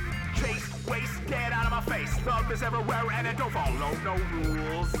 Chase, waste, get out of my face. Love is everywhere and it don't follow no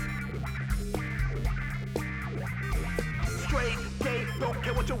rules. Straight, gay, don't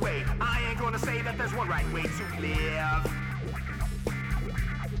care what you weigh. I ain't gonna say that there's one right way to live.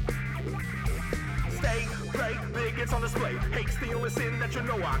 Stay, play, big, it's on display. Hate's the only sin that you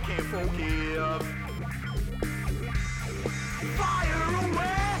know I can't forgive. Fire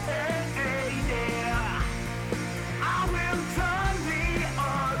away, yeah. I will turn the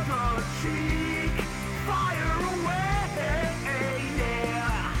other cheek. Fire away,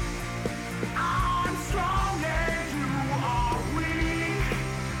 yeah. I'm strong and you are weak.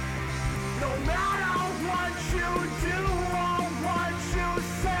 No matter what you do or what you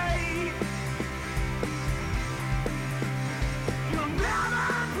say, you'll never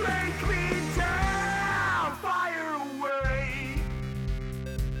break me down. Fire away.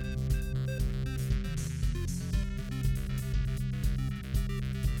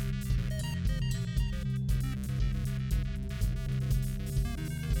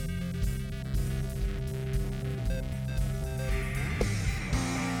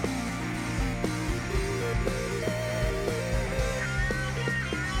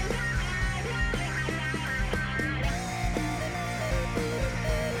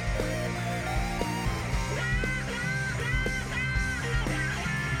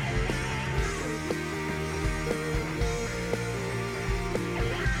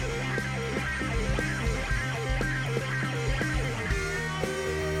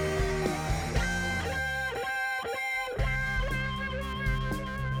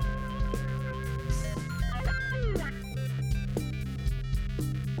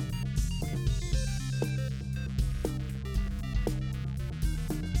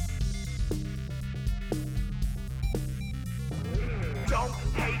 Don't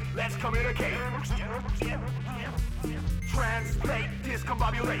hate, let's communicate. Translate,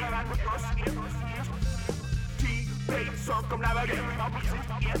 discombobulate. Debate, circumnavigate.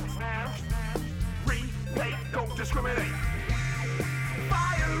 Relate, don't discriminate.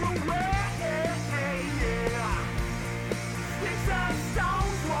 Fire away, yeah. Sticks and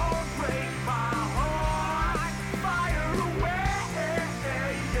stones won't break my heart. Fire away,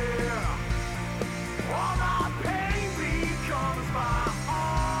 yeah. All my pain becomes my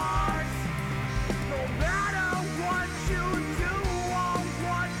art. No matter what you do or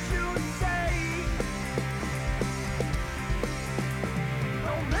what you say,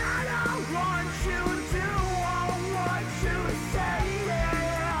 no matter what you do or what you say,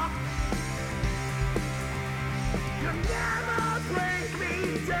 yeah, you never break me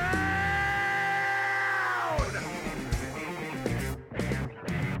down.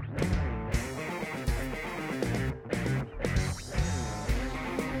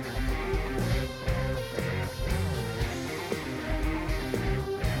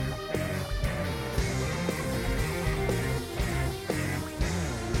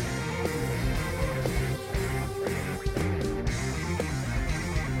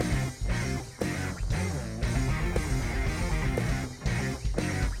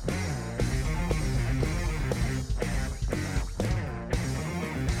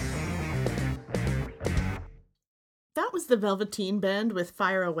 That was the Velveteen Band with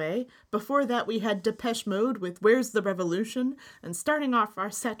Fire Away. Before that, we had Depeche Mode with Where's the Revolution. And starting off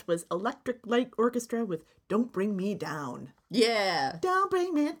our set was Electric Light Orchestra with Don't Bring Me Down. Yeah. Don't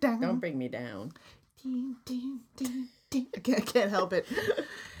bring me down. Don't bring me down. Ding, ding, ding, ding. I can't help it.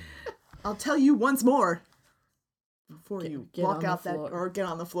 I'll tell you once more before you get walk on the out that, floor. or get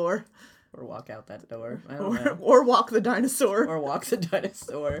on the floor, Or walk out that door. I don't know. or walk the dinosaur. Or walk the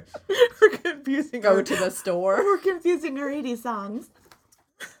dinosaur. We're confusing. Go to the store. We're confusing our 80s songs.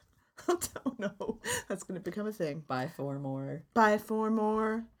 I don't know. That's going to become a thing. Buy 4 more. Buy 4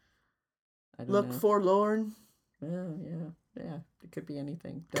 more. I don't Look know. forlorn. Oh, yeah. It could be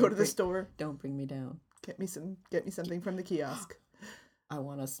anything. Go to the store. Don't bring me down. Get me something from the kiosk. I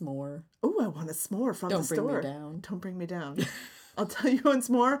want a s'more. Oh, I want a s'more from the Don't bring me store. down. Don't bring me down. I'll tell you once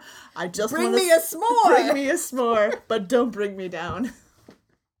more. I just Bring want me a s'more. Bring me a s'more, but don't bring me down.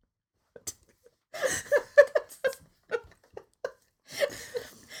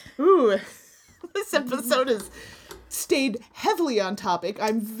 Ooh, this episode has stayed heavily on topic.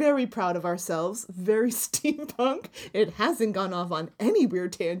 I'm very proud of ourselves. Very steampunk. It hasn't gone off on any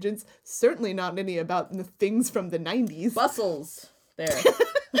weird tangents. Certainly not any about the things from the 90s. Bustles. There.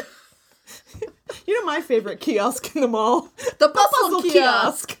 You know my favorite kiosk in the mall? The bustle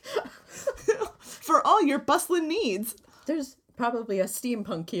kiosk. For all your bustling needs. There's probably a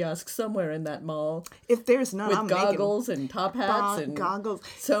steampunk kiosk somewhere in that mall If there's none, with I'm goggles and top hats and goggles.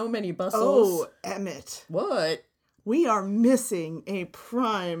 so many bustles. Oh, Emmett. What? We are missing a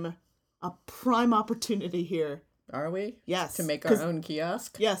prime opportunity here. Are we? Yes. To make our own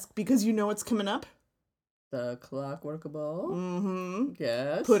kiosk? Yes, because you know what's coming up? The Clockwork Ball? Mm-hmm.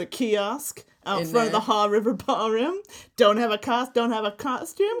 Yes. Put a kiosk out In front of the there. Haw River Ballroom. Don't have a costume?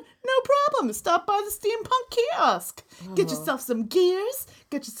 No problem. Stop by the steampunk kiosk. Get yourself some gears.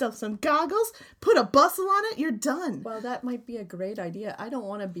 Get yourself some goggles. Put a bustle on it. You're done. Well, that might be a great idea. I don't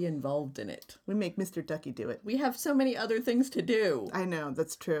want to be involved in it. We make Mr. Ducky do it. We have so many other things to do. I know,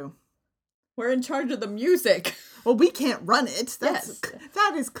 that's true. We're in charge of the music. Well, we can't run it. Yes.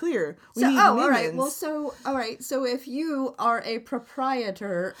 That is clear. We So, need all right. minions. Well, all right. So, if you are a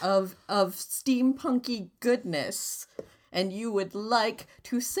proprietor of steampunky goodness, and you would like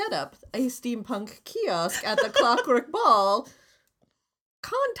to set up a steampunk kiosk at the Clockwork Ball,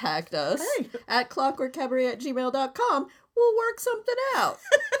 contact us at clockworkcabaret@gmail.com. We'll work something out.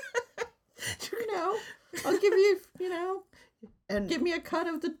 I'll give you, and give me a cut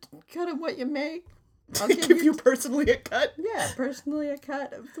of what you make. I'll give you personally a cut. Yeah, personally a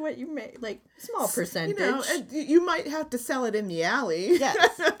cut of what you make, like small percentage. And you might have to sell it in the alley. Yes.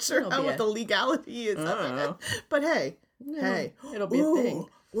 I'm not sure It'll be what the legality is of know. it. But hey, it'll be a thing.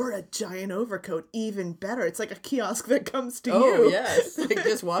 Or a giant overcoat, even better. It's like a kiosk that comes to Oh you. yes, like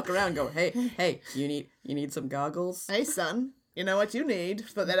just walk around, and go, hey, you need some goggles? Hey son, you know what you need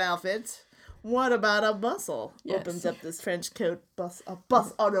for that outfit? What about a bustle? Yes. Opens up this French coat, a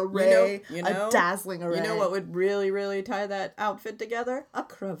array, a dazzling array. You know what would really, really tie that outfit together? A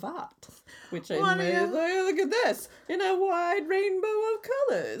cravat, which I What made. do you- Look at this in a wide rainbow of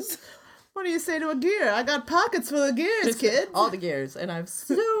colors. What do you say to a gear? I got pockets full of gears, kid. All the gears, and I've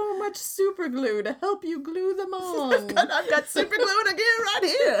so much super glue to help you glue them on. I've got super glue and a gear right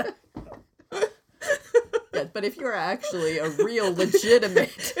here. Yeah, but if you're actually a real legitimate,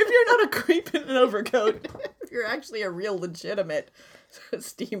 If you're not a creep in an overcoat. if you're actually a real legitimate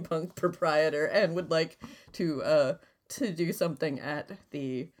steampunk proprietor and would like to do something at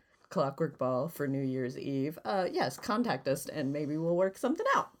the Clockwork Ball for New Year's Eve, yes, contact us and maybe we'll work something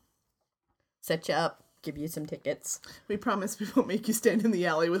out. Set you up, give you some tickets. We promise we won't make you stand in the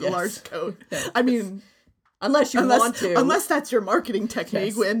alley with Yes. a large coat. Yeah. I mean, Unless you want to. unless that's your marketing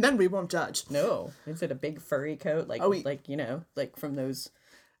technique, Yes. and then we won't judge. No. Is it a big furry coat? Like, like from those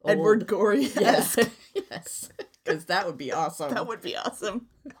old... Edward Gorey. Yes. Yes. Because that would be awesome. That would be awesome.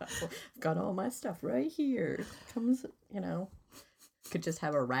 Got all my stuff right here. Comes, could just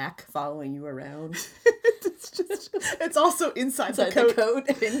have a rack following you around. It's also inside Inside the coat.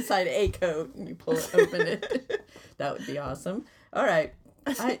 inside a coat, and you pull it, open it. That would be awesome. All right,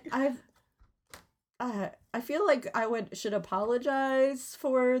 I feel like I should apologize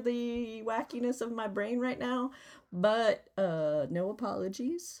for the wackiness of my brain right now, but no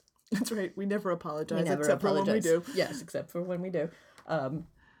apologies. That's right. We never apologize, We never except for when we do. Yes, except for when we do.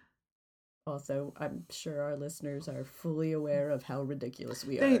 Also, I'm sure our listeners are fully aware of how ridiculous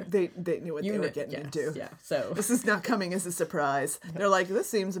we are. They knew what they were getting into. Yeah, so This is not coming as a surprise. They're like, this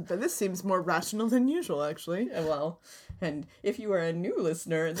seems more rational than usual, actually. well, and if you are a new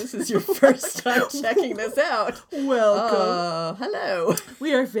listener and this is your first time checking this out, Welcome. hello.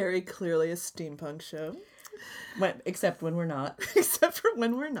 We are very clearly a steampunk show, Except when we're not, except for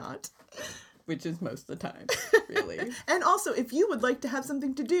when we're not. which is most of the time, really. And also, if you would like to have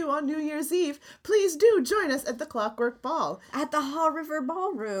something to do on New Year's Eve, please do join us at the Clockwork Ball. At the Haw River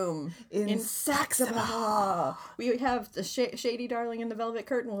Ballroom In Saxaba. We have the Shady Darling and the Velvet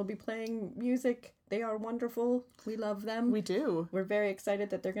Curtain will be playing music. They are wonderful. We love them. We do. We're very excited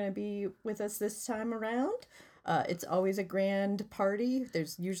that they're going to be with us this time around. It's always a grand party.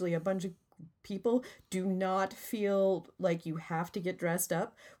 There's usually a bunch of people. Do not feel like you have to get dressed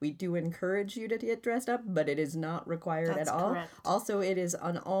up. We do encourage you to get dressed up, but it is not required That's at all. correct. Also, it is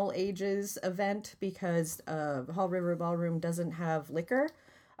an all ages event because Haw River Ballroom doesn't have liquor.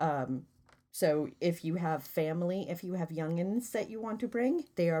 So if you have family, if you have youngins that you want to bring,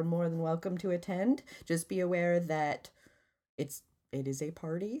 they are more than welcome to attend. Just be aware that it is a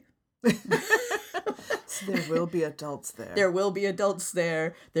party. So there will be adults there. There will be adults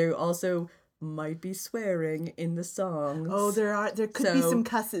there. There also might be swearing in the songs. Oh, there could be some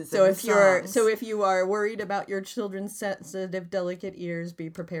cusses. So in if the songs. you are worried about your children's sensitive, delicate ears, be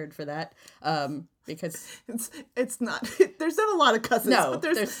prepared for that. because It's not. There's not a lot of cousins. No, but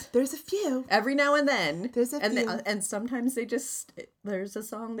there's a few. every now and then There's a few. and sometimes there's a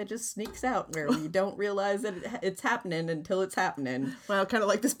song that just sneaks out where you don't realize that it's happening until it's happening. Well, kind of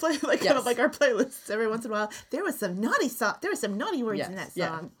like this play, kind Yes. of like our playlists. Every once in a while, there was some naughty words Yes, in that yeah.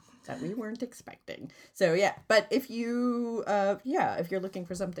 song. That we weren't expecting. So yeah, but if you if you're looking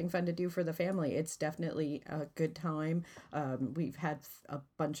for something fun to do for the family, it's definitely a good time. We've had a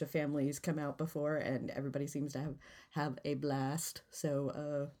bunch of families come out before, and everybody seems to have a blast.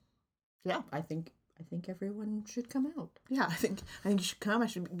 So Yeah. I think everyone should come out. Yeah, I think you should come.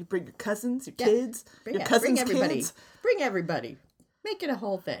 You bring your cousins, your Yeah. kids, your cousins' everybody. kids. Bring everybody. Make it a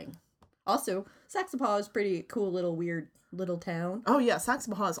whole thing. Also, Saxapaw is pretty cool little weird little town. Oh yeah,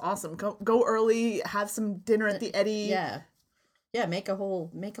 Saxapaw is awesome. Go early, have some dinner at the Eddy. Yeah, make a whole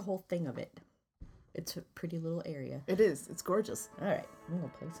thing of it. It's a pretty little area. It is. It's gorgeous. All right, I'm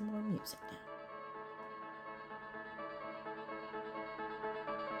gonna play some more music now.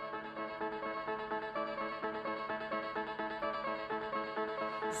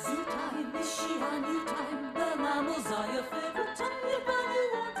 Zoo time, is she a new time? The mammals are your favorite time. You buy new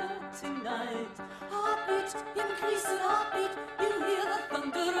water tonight. Heartbeat, increasing heartbeat. You hear the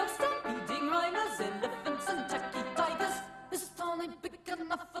thunder of stampeding rhinos, elephants, and tacky tigers. This town ain't big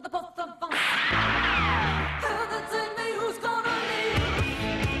enough for the both of us. Heather, tell me who's gonna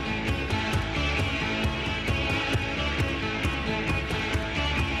leave.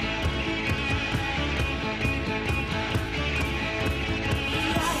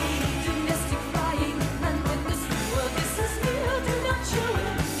 Flying, domestic flying, and when this world is as near, do not show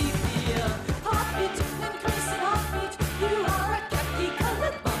any fear. Heartbeat, increasing heartbeat. You are a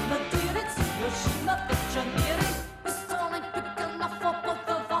khaki-colored bombardier. It's Hiroshima, but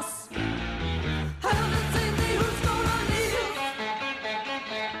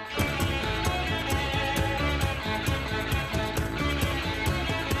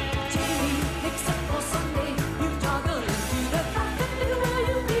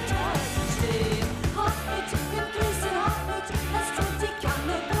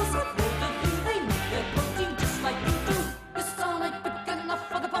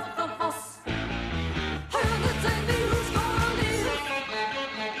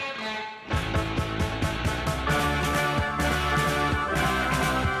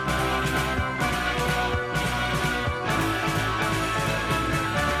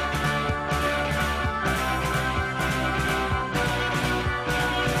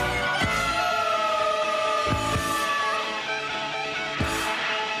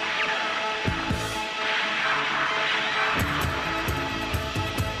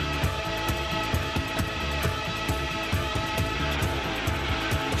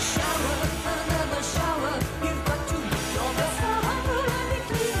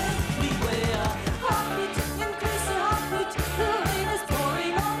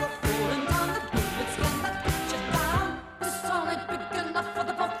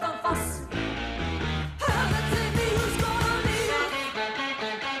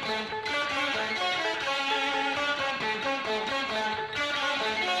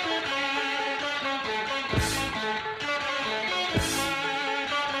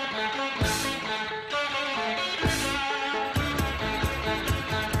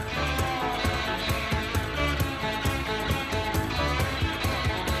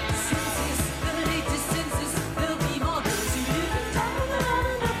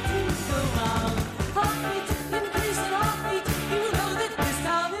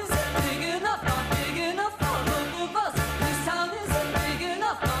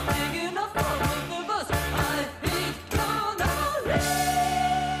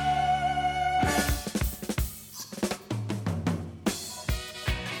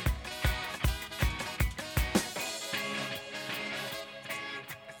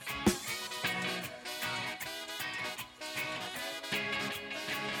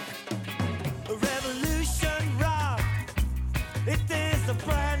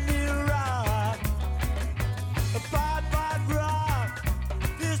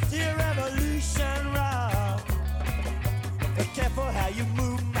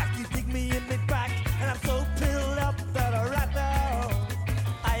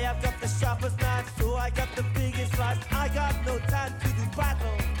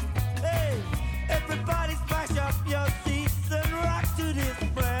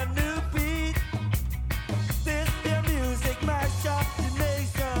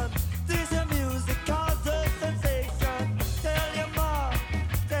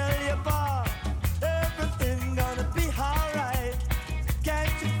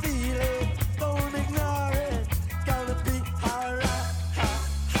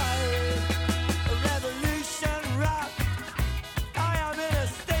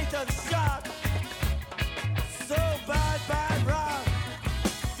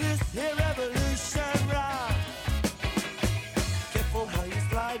Hear revolution rock. Careful how you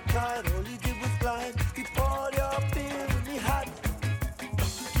slide, Clyde. All you did was glide. You poured your beer in me hot.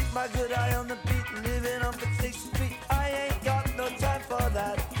 Keep my good eye on the beat, living on Fixation Street. I ain't got no time for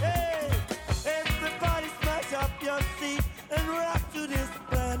that. Hey, everybody smash up your seat and rock to this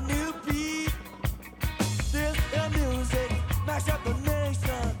brand new beat. This is music, mash up the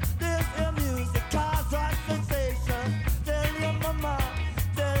nation. This is music, cause a sensation. Tell your mama,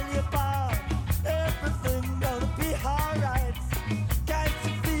 tell your pop, everything gonna be alright. Can't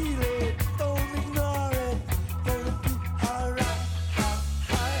you feel it? Don't ignore it. Gonna be alright.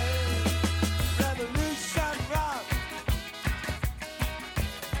 Revolution rock.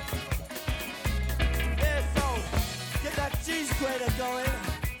 Yeah, so get that cheese grater going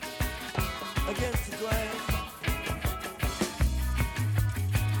against the grain.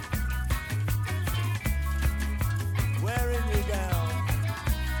 Wearing you down.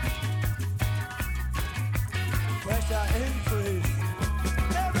 Pressure increase.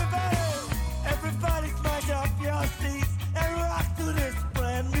 Everybody smash up your seats and rock to this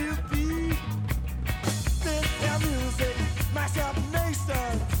brand new beat. This is music, mash up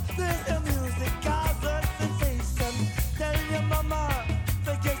nations. This is music, cause a sensation. Tell your mama,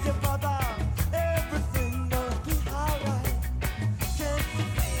 forget your brother. Everything gonna be alright. Can't you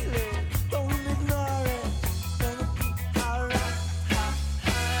feel it? Don't ignore it. Gonna be alright.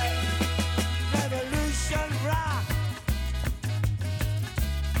 Revolution rock.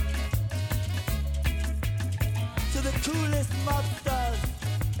 To the coolest mobsters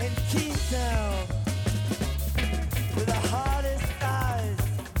in Kingstown, with the hardest eyes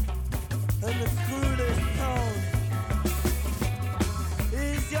and the cruelest tone.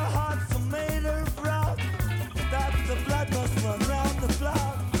 Is your heart so made of rock that the blood must run round the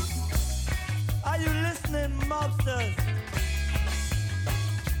block? Are you listening, mobsters?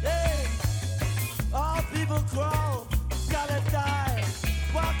 Hey, all people crawl, gotta die,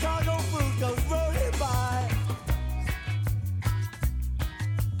 while cargo food goes rolling by.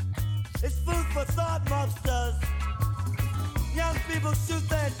 It's food for thought, mobsters. Young people shoot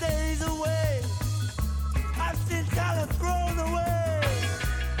their days away. I've seen talent thrown away.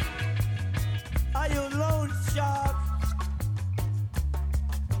 Are you loan sharks?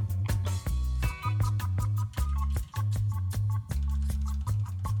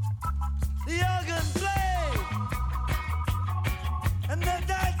 The organ play, and they're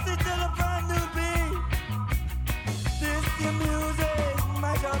dancing to the brand new beat. This is music,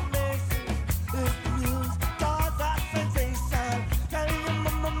 mash up nation. This music, cause a sensation. Tell your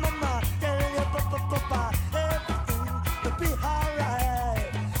mama, tell your papa, everything will be alright.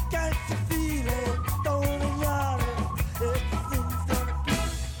 Can't you feel it? Don't ignore it. Everything's gonna be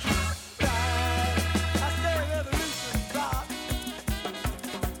alright. I say revolution rock.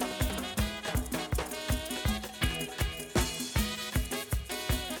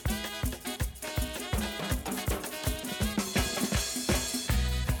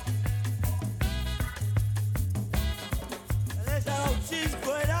 And there's that old cheese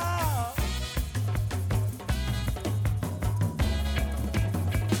grater.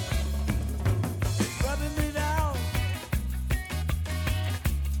 Rubbing me down.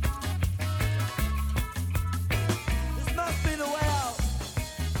 This must be the way out.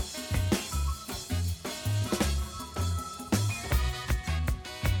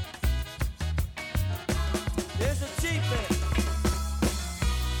 Here's a cheap bit.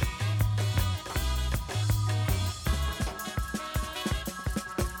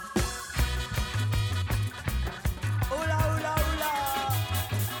 Oola, oola, oola.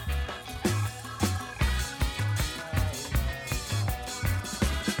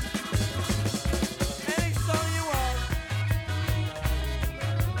 Any song you want.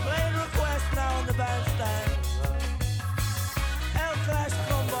 Play a request now on the bandstand. El Clash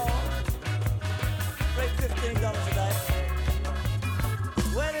Combo. Rate $15 a day.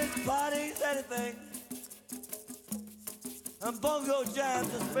 Weddings, parties, anything. And bongo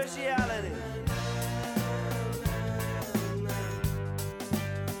jams a speciality.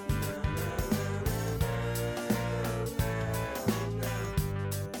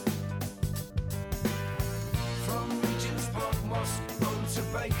 From Regent's Park Mosque on to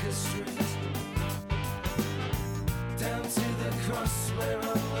Baker Street, down to the cross where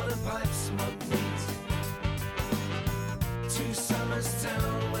all the pipes smoke meet, to Somers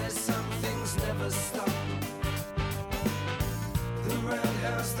Town where some things never stop, the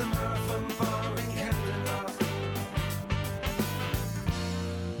Roundhouse, the Marathon Bar in Camden Lock.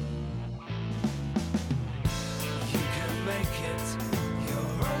 You can make it your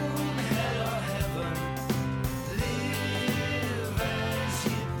own hell or heaven. Live as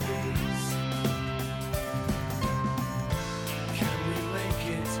you please.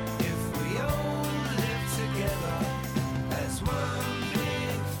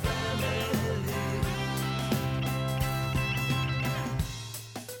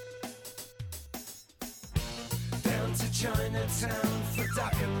 Chinatown for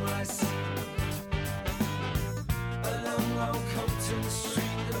duck and rice. Along Old Compton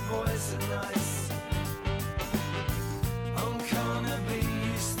Street, the boys are nice. On Carnaby,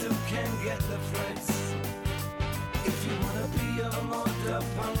 you still can get the threads. If you wanna be a mod, a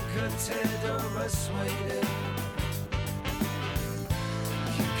punk, a Ted, or a Swede,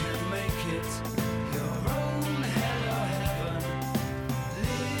 you can make it your own hell or heaven.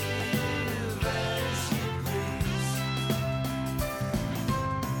 Live as you please.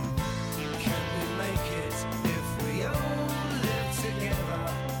 Can we make it if we all live together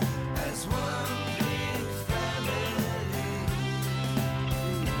as one big family?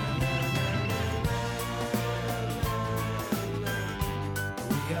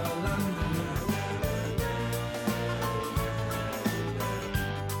 We are London.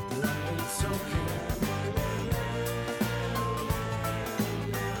 London talking.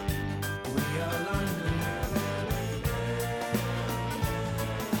 We are London.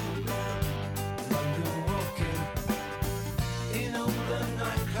 London walking. In all the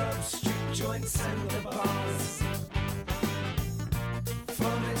nightclubs, street joints and the bars.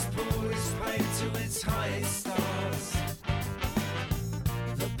 From its poorest paid to its highest stars.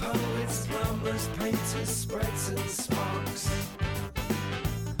 The poets, plumbers, painters, spreads and sparks.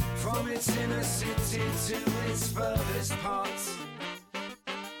 From its inner city to its furthest parts.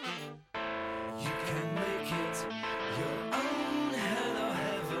 You can make it your own hell or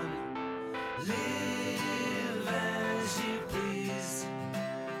heaven. Live as you please.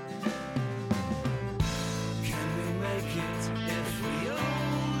 Can we make it if we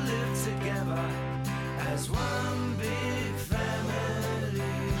all live together as one big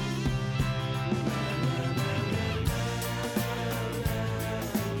family?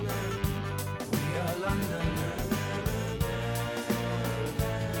 We are London.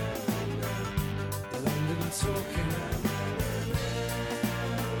 London talking.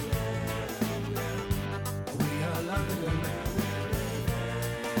 We are London.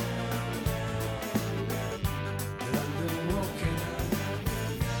 London walking.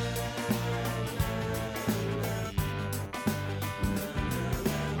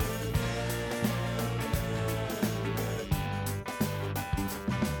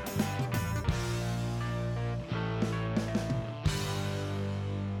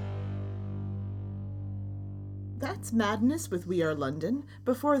 That's Madness with We Are London.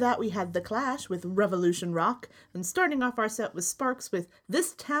 Before that, we had The Clash with Revolution Rock. And starting off our set was Sparks with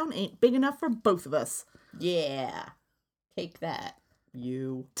This Town Ain't Big Enough for Both of Us. Yeah. Take that.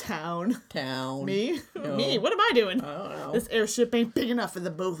 You. Town. Town. Me? No. Me? What am I doing? I don't know. This airship ain't big enough for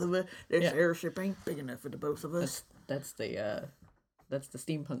the both of us. This Yeah. airship ain't big enough for the both of us. That's the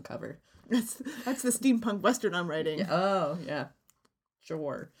steampunk cover. That's the steampunk western I'm writing. Yeah. Oh, yeah.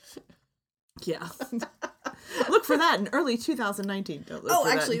 Sure. Yeah. Look for that in early 2019. Don't look Oh, for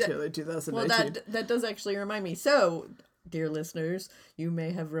actually, that in early 2019. Well, that does actually remind me. So, dear listeners, you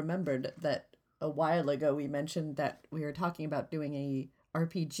may have remembered that a while ago we mentioned that we were talking about doing a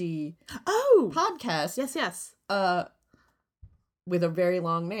RPG podcast. Yes. With a very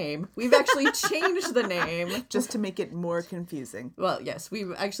long name. We've actually changed the name. Just to make it more confusing. Well, yes,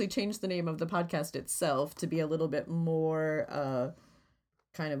 we've actually changed the name of the podcast itself to be a little bit more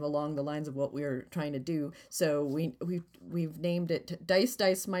kind of along the lines of what we were trying to do. So we've named it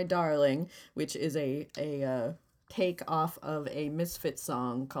Dice My Darling, which is a take off of a Misfit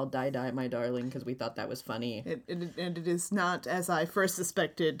song called Die My Darling, because we thought that was funny. And it is not, as I first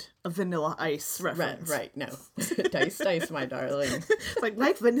suspected, a Vanilla Ice reference. Right, no. Dice My Darling.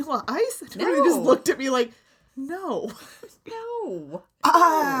 like Vanilla Ice? And No. everybody just looked at me like, no. No.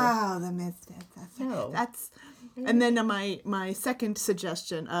 Ah, the Misfits. No. That's... And then my second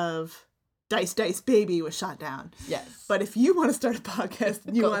suggestion of Dice Baby was shot down. Yes. But if you want to start a podcast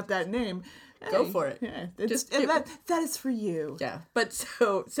and you want that name, Go hey, for it. Yeah, that is for you. Yeah. But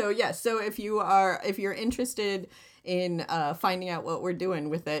so if you're interested in finding out what we're doing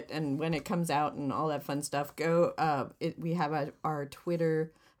with it and when it comes out and all that fun stuff, we have our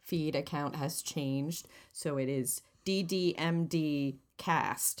Twitter feed account has changed, so it is DDMD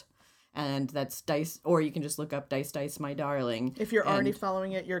Cast. And that's Dice, or you can just look up Dice My Darling. If you're already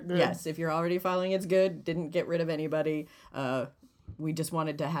following it, you're good. Yes, if you're already following it's good. Didn't get rid of anybody. We just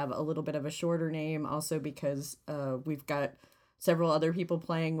wanted to have a little bit of a shorter name, also because we've got several other people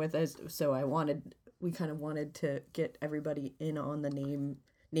playing with us. So we kind of wanted to get everybody in on the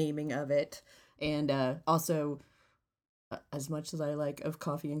naming of it, and also. As much as I like Of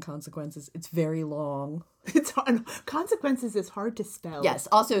Coffee and Consequences, it's very long. It's hard. Consequences is hard to spell. Yes.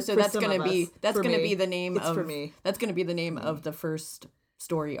 Also, so that's some gonna of us. be For me, the name it's of for me. That's gonna be the name of the first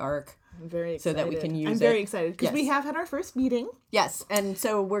story arc I'm very so excited. that we can use it. I'm very excited because we Yes. have had our first meeting. Yes, and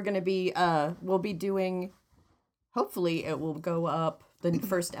so we're going to be, we'll be doing, hopefully it will go up, the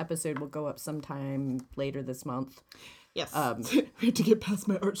first episode will go up sometime later this month. Yes. We have to get past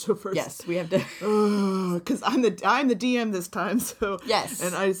my art show first. Yes, we have to. Because I'm the DM this time, so Yes.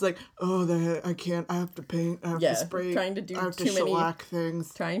 And I was like, I can't. I have to paint. I have to spray. Trying to do I have too to many shellac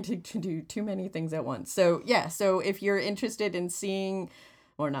things. Trying to do too many things at once. So yeah, so if you're interested in seeing,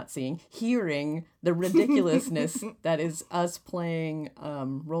 or not seeing, hearing the ridiculousness that is us playing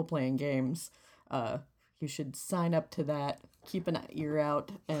role-playing games, you should sign up to that. Keep an ear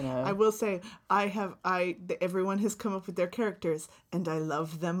out, and I will say, everyone has come up with their characters, and I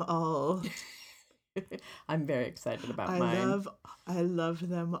love them all. I'm very excited about mine. I love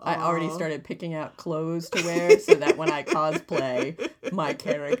them all. I already started picking out clothes to wear so that when I cosplay my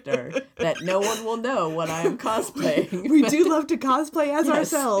character, that no one will know what I am cosplaying. We do love to cosplay as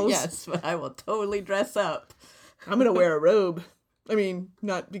ourselves. Yes, but I will totally dress up. I'm gonna wear a robe. I mean,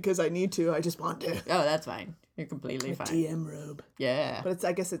 not because I need to. I just want to. Oh, that's fine. You're completely fine. DM robe. Yeah. But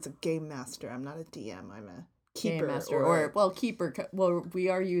I guess it's a game master. I'm not a DM. I'm a keeper. Game master keeper. Well, we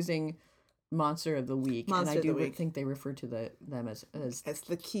are using Monster of the Week, and I do think they refer to them as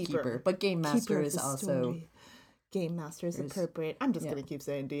the keeper. But game master Keeper is of the also story. Game master is appropriate. I'm just gonna keep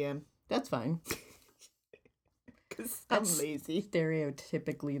saying DM. That's fine. Because I'm lazy.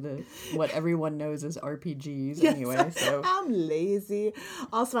 Stereotypically what everyone knows as RPGs anyway. So I'm lazy.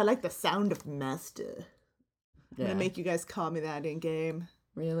 Also, I like the sound of master. I'm gonna make you guys call me that in game.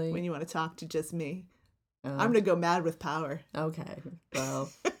 Really? When you want to talk to just me. I'm gonna go mad with power. Okay. Well,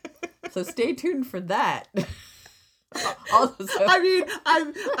 so stay tuned for that. Also, I mean,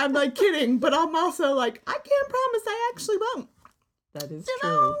 I'm like kidding, but I'm also like, I can't promise I actually won't. That is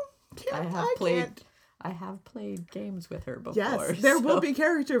true. I have played games with her before. Yes, there will be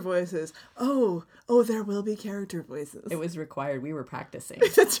character voices. Oh, there will be character voices. It was required. We were practicing.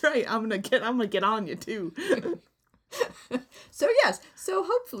 That's right. I'm gonna get on you too. So yes. So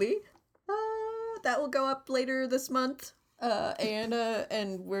hopefully, that will go up later this month.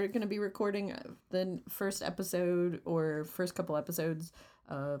 And we're gonna be recording the first episode or first couple episodes.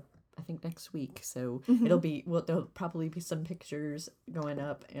 I think next week. So there'll probably be some pictures going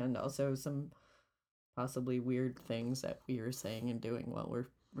up and also some possibly weird things that we are saying and doing while we're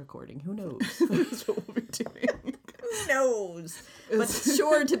recording. Who knows? That's what we'll be doing. Who knows? But it's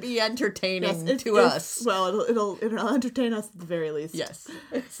sure to be entertaining to us. Well, it'll entertain us at the very least. Yes.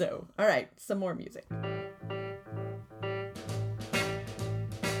 So, all right, some more music.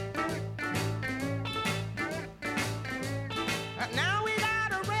 Now we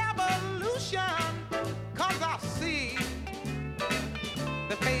got a revolution, 'cause I see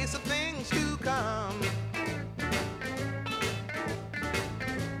the face of things to come.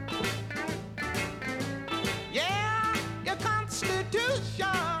 Yeah, your Constitution,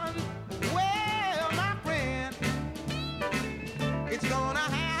 well, my friend, it's gonna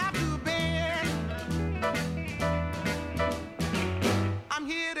have to bend. I'm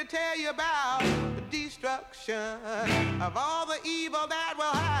here to tell you about the destruction of all the evil that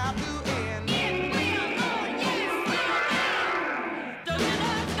will have to end.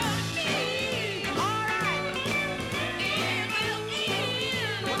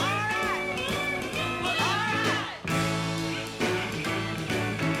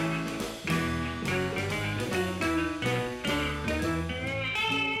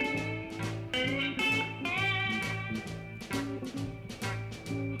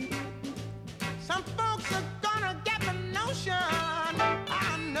 Some folks are gonna get the notion,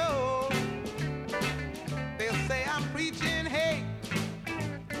 I know. They'll say I'm preaching hate.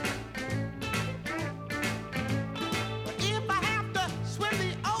 But if I have to swim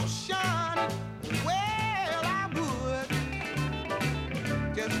the ocean, well, I would,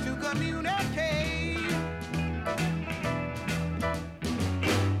 just to communicate.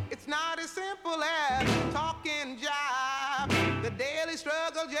 It's not as simple as talking jive, the daily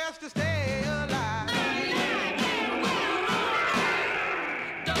struggle just to stay alive.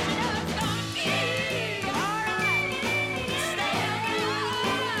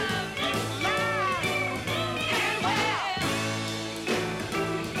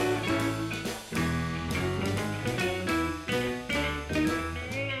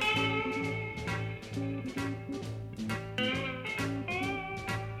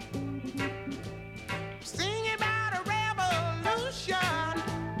 Sing about a revolution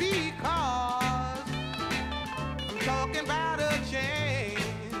because I'm talking about a change.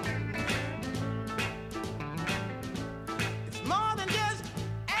 It's more than just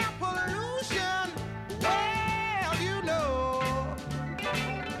air pollution. Well, you know,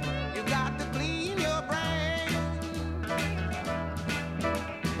 you've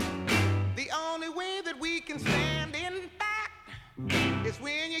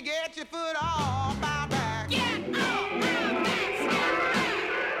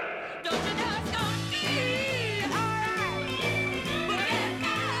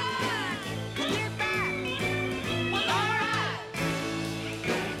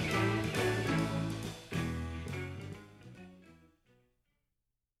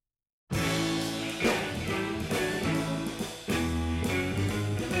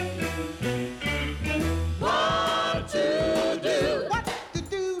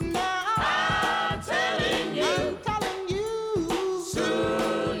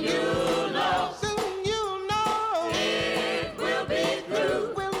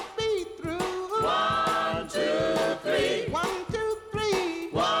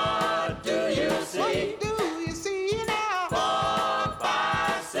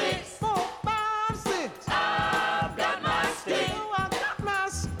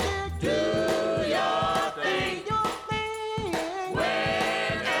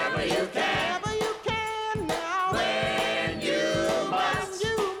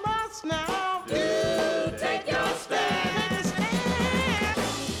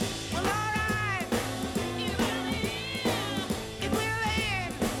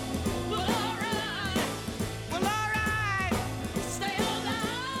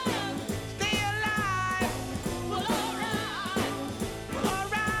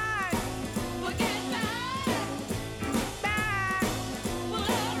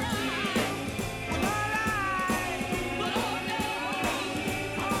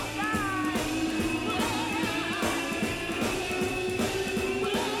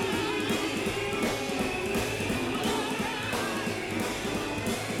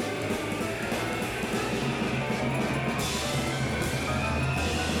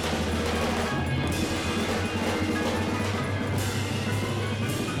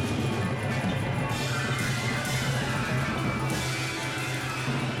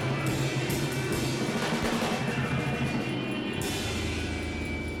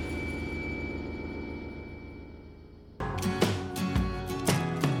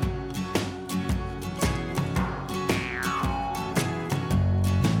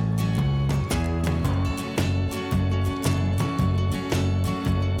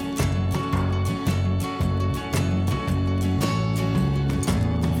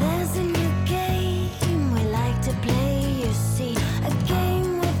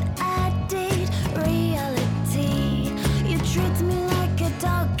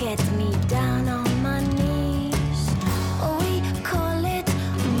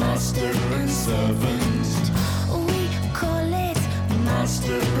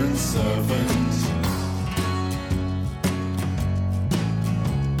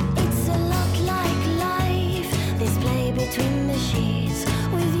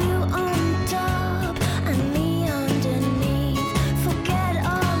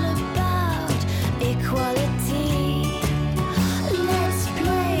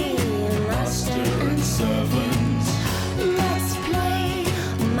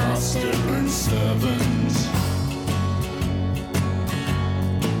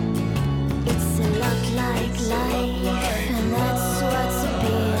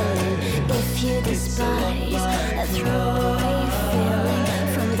despise a throwaway feeling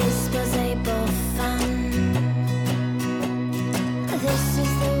from disposable fun. This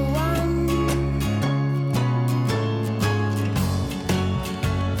is the one.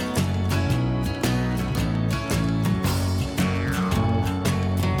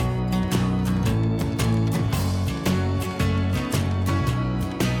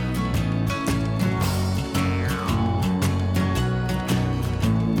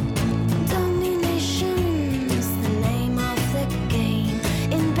 Domination's the name of the game.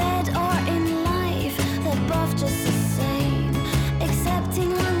 In bed or in life, they're both just the same.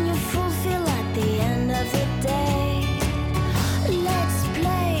 Accepting one you fulfill at the end of the day. Let's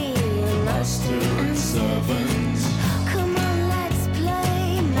play master and servant. Come on, let's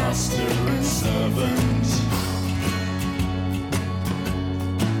play master and servant.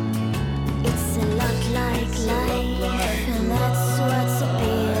 It's a lot like life, and that's what's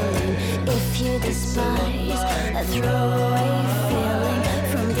appealing. If you despise a throwaway feeling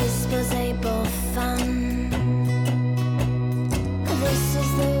from disposable fun, this is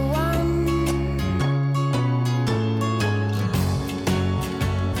the one.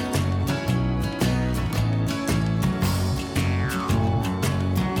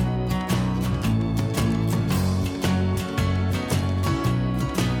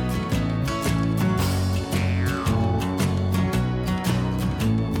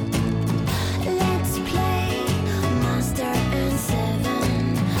 Let's play master and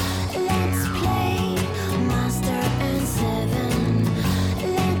seven. Let's play master and seven.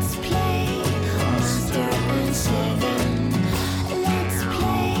 Let's play master and seven. Let's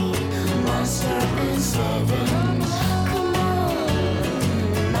play master and seven. Come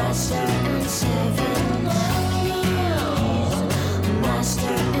on, master and seven. Please,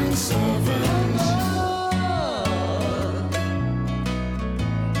 master and seven.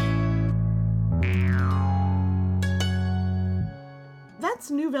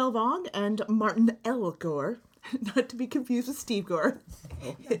 That's Nouvelle Vague and Martin L. Gore. Not to be confused with Steve Gore.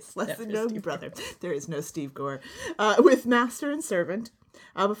 His lesser known brother. There is no Steve Gore. With Master and Servant.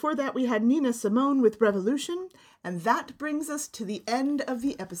 Before that, we had Nina Simone with Revolution. And that brings us to the end of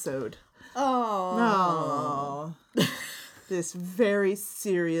the episode. Oh. This very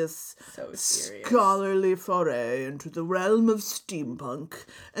serious, So serious. scholarly foray into the realm of steampunk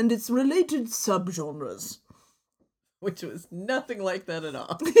and its related subgenres. Which was nothing like that at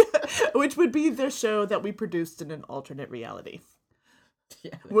all. Which would be the show that we produced in an alternate reality.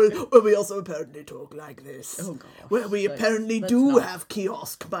 Yeah. Where we also apparently talk like this. Oh, gosh. Where we Let's- apparently let's do not. have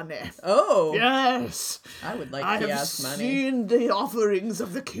kiosk money. Oh. Yes. I would like I have kiosk money. seen the offerings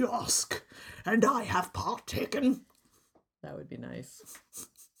of the kiosk, and I have partaken. That would be nice.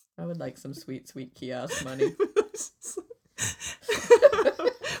 I would like some sweet, sweet kiosk money.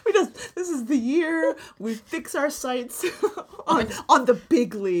 This is the year we fix our sights on the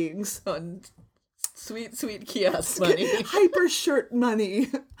big leagues. On sweet, sweet kiosk money. Hyper shirt money.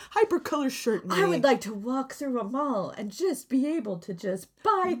 Hyper color shirt money. I would like to walk through a mall and just be able to just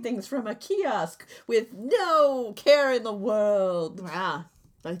buy things from a kiosk with no care in the world. Ah,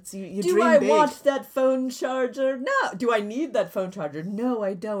 that's you Do dream I big. want that phone charger? No. Do I need that phone charger? No,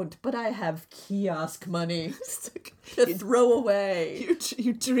 I don't. But I have kiosk money to throw away.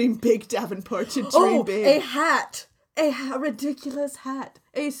 You dream big, Davenport. You dream big. A hat. A ridiculous hat.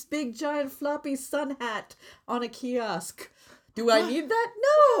 A big giant floppy sun hat on a kiosk. Do I need that?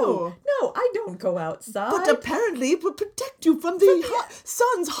 No. No, I don't go outside. But apparently it will protect you from the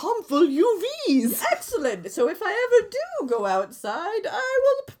sun's harmful UVs. Excellent. So if I ever do go outside, I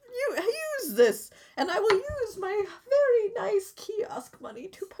will use this. And I will use my very nice kiosk money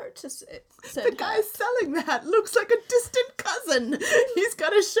to purchase it. The guy selling that looks like a distant cousin. He's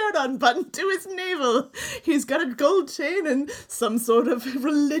got a shirt unbuttoned to his navel. He's got a gold chain and some sort of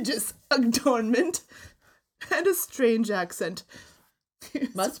religious adornment. And a strange accent.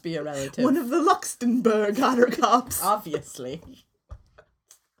 Must be a relative. One of the Luxembourg otter cops. Obviously.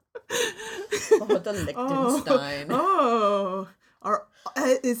 Oh, the Liechtenstein.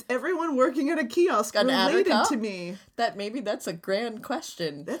 Is everyone working at a kiosk An related Attica? to me? That's a grand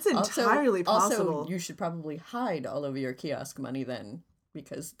question. That's entirely possible. Also, you should probably hide all of your kiosk money then,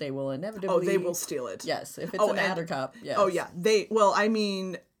 because they will inevitably. They will steal it. Yes, if it's an Attica. Yes. Oh yeah,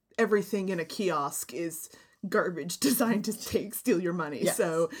 everything in a kiosk is garbage designed to steal your money. Yes.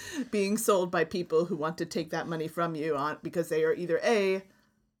 So being sold by people who want to take that money from you because they are either A,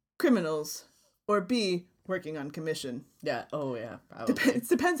 criminals, or B, working on commission. Yeah. Oh yeah. Probably. It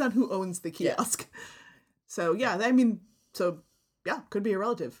depends on who owns the kiosk. So yeah, could be a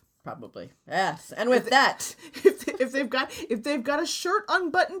relative. Probably. Yes. And with that, if they've got a shirt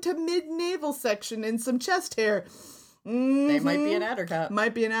unbuttoned to mid-navel section and some chest hair, they might be an Attercop.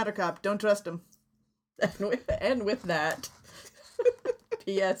 Might be an Attercop. Don't trust them. And with that,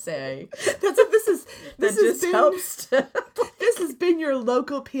 PSA. That's what this is. This just helps. This has been your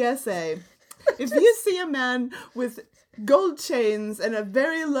local PSA. If you see a man with gold chains and a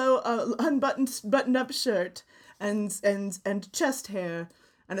very low buttoned-up shirt and chest hair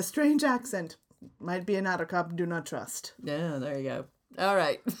and a strange accent, might be an Attercop. Do not trust. Yeah, there you go. All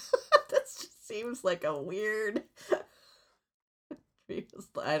right. That just seems like a weird.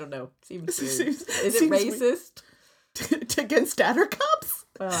 I don't know. Seems weird. Is it racist? Against Attercops?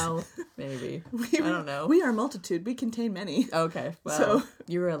 Well, maybe. I don't know. We are multitude. We contain many. Okay. Well, so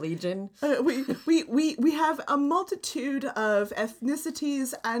you're a legion. We have a multitude of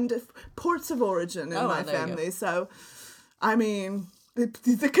ethnicities and ports of origin in my family. So, I mean,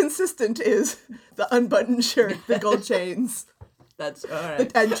 the consistent is the unbuttoned shirt, the gold chains. That's all right.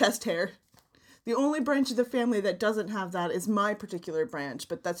 And chest hair. The only branch of the family that doesn't have that is my particular branch,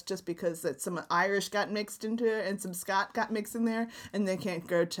 but that's just because that some Irish got mixed into it and some Scot got mixed in there, and they can't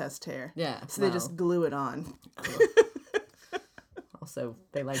grow chest hair. Yeah. So they just glue it on. Cool. Also,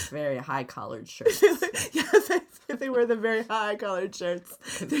 they like very high-collared shirts. They wear the very high-collared shirts.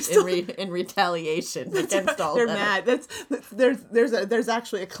 In retaliation against all they're that. They're mad. There's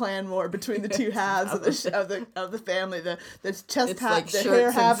actually a clan war between the two halves of the family. The chest hat, like the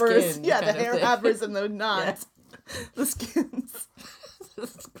hair havers, skin the hair thing. havers, and the knots, the skins.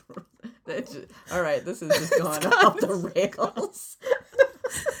 All right, this is just going off the rails.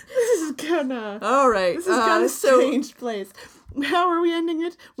 This is gonna. All right, this is gonna strange place. How are we ending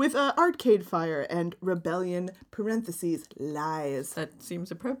it? With Arcade Fire and Rebellion, parentheses, lies. That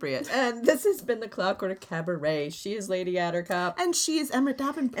seems appropriate. And this has been the Clockwork Cabaret. She is Lady Attercop. And she is Emma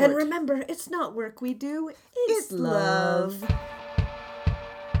Davenport. And remember, it's not work we do, it's love.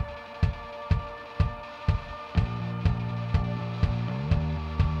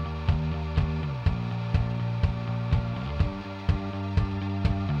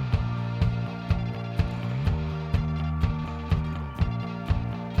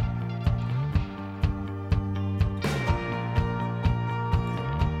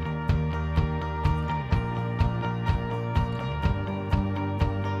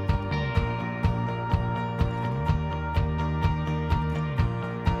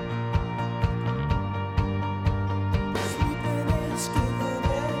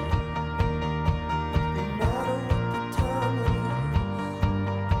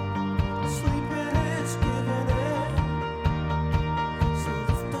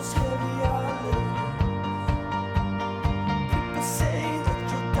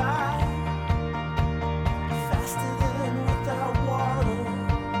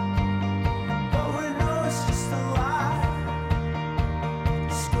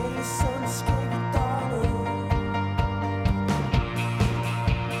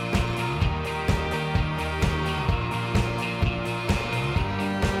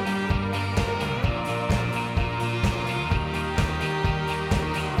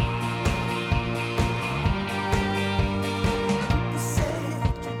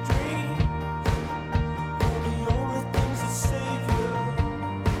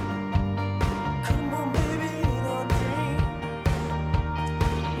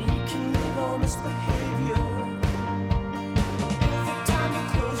 Promise the